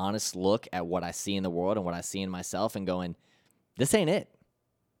taking an honest look at what I see in the world and what I see in myself and going, this ain't it.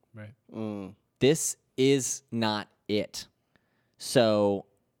 Right. This is not it. So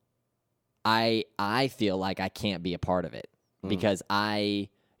I feel like I can't be a part of it because I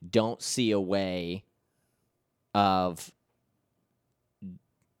don't see a way of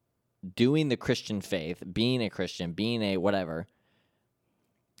doing the Christian faith, being a Christian, being a whatever,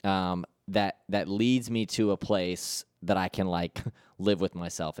 that leads me to a place that I can like live with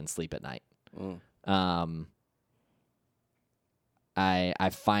myself and sleep at night. I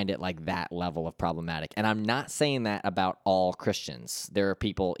find it like that level of problematic. And I'm not saying that about all Christians. There are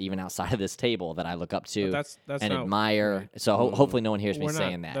people even outside of this table that I look up to That's and not, admire. right. So hopefully no one hears me We're not-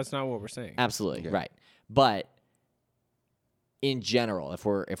 saying that. That's not what we're saying. Absolutely, Yeah. right. But in general, if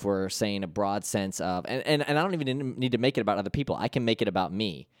we're saying a broad sense of, and I don't even need to make it about other people. I can make it about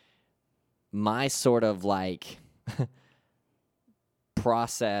me. My sort of like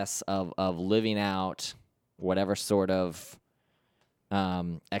process of living out whatever sort of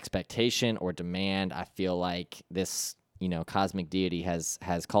expectation or demand I feel like this, cosmic deity has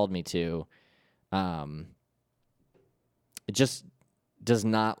called me to, it just does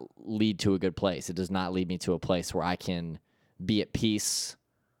not lead to a good place. It does not lead me to a place where I can be at peace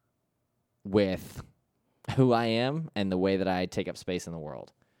with who I am and the way that I take up space in the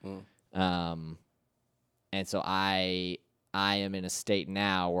world. And so I am in a state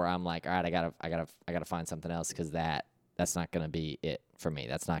now where I'm like, all right, I gotta find something else, because that's not gonna be it for me.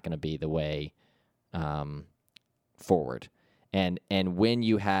 That's not gonna be the way forward. And when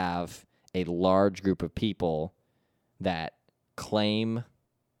you have a large group of people that claim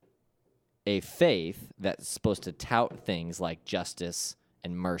a faith that's supposed to tout things like justice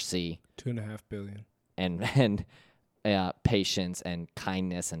and mercy 2.5 billion. and patience and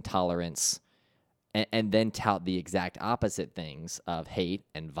kindness and tolerance, and then tout the exact opposite things of hate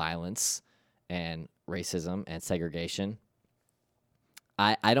and violence and racism and segregation.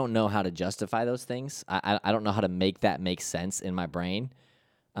 I don't know how to justify those things. I don't know how to make that make sense in my brain.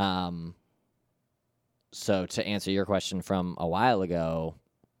 So to answer your question from a while ago,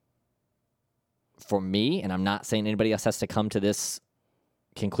 for me, and I'm not saying anybody else has to come to this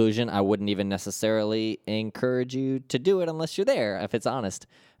conclusion, I wouldn't even necessarily encourage you to do it unless you're there, if it's honest.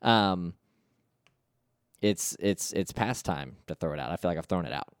 It's past time to throw it out. I feel like I've thrown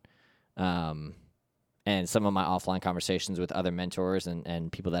it out. And some of my offline conversations with other mentors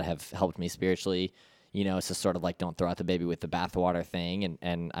and people that have helped me spiritually, it's just sort of like, don't throw out the baby with the bathwater thing.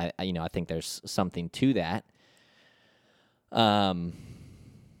 And I think there's something to that.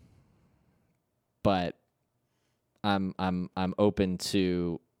 But I'm open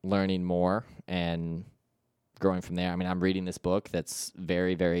to learning more and growing from there. I mean, I'm reading this book that's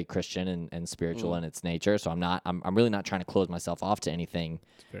very, very Christian and spiritual in its nature. So I'm really not trying to close myself off to anything.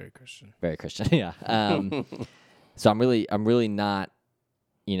 It's very Christian. Very Christian, yeah. So I'm really not,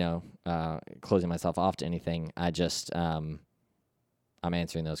 closing myself off to anything. I just I'm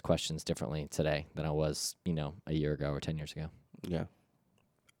answering those questions differently today than I was, a year ago or 10 years ago. Yeah.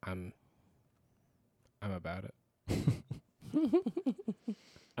 I'm about it.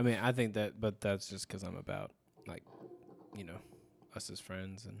 I mean, I think that, but that's just because I'm about, like, us as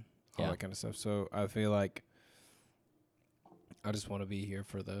friends and all that kind of stuff. So I feel like I just want to be here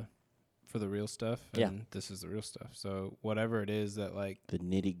for the real stuff. And this is the real stuff. So whatever it is that, like, The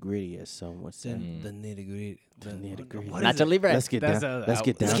nitty gritty, as some would say. the nitty gritty. The nitty gritty. Nacho Libre. Let's get That's down. a- Let's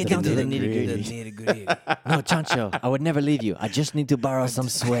get let's down get to down to the the nitty-gritty. nitty gritty. No, Chancho, I would never leave you. I just need to borrow some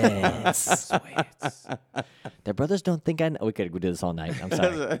sweats. Their brothers don't think I know. We could do this all night. I'm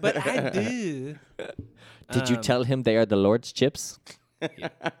sorry. But I do. Did you tell him they are the Lord's chips? Yeah,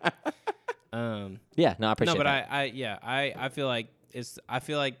 no, I appreciate No, but that. I feel like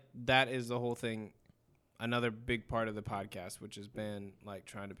that is the whole thing. Another big part of the podcast, which has been like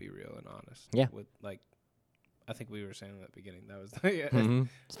trying to be real and honest. Yeah. With like, I think we were saying at the beginning that was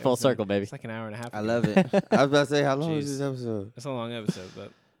It's full circle, baby. It's like an hour and a half. I ago. love it. I was about to say, how long is Jeez. this episode? It's a long episode,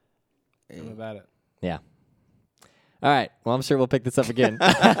 but I'm about it. Yeah. All right. Well, I'm sure we'll pick this up again.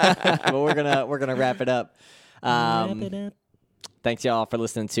 But we're gonna wrap it up. Thanks y'all for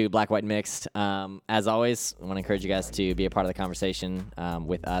listening to Black, White, and Mixed. As always, I want to encourage you guys to be a part of the conversation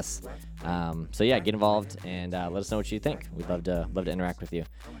with us. So yeah, get involved and let us know what you think. We'd love to interact with you.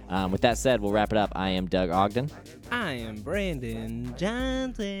 With that said, we'll wrap it up. I am Doug Ogden. I am Brandon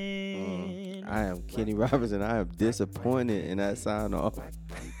Johnson. I am Kenny Roberts, and I am disappointed in that sign off.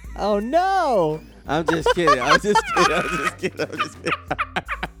 Oh no! I'm just kidding. I'm just kidding.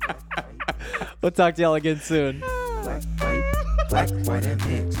 We'll talk to y'all again soon. Black, white, and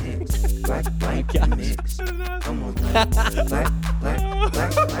mixed. Black, white, and mixed. Come on, black,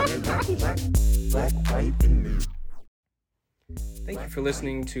 white, and mixed. Thank you for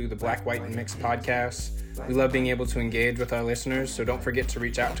listening to the Black, White, and Mixed podcast. We love being able to engage with our listeners, so don't forget to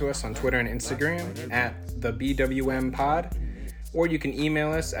reach out to us on Twitter and Instagram at the BWM Pod, or you can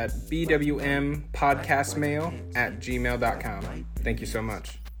email us at bwmpodcastmail@gmail.com. Thank you so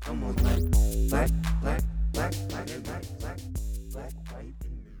much. Come on, black,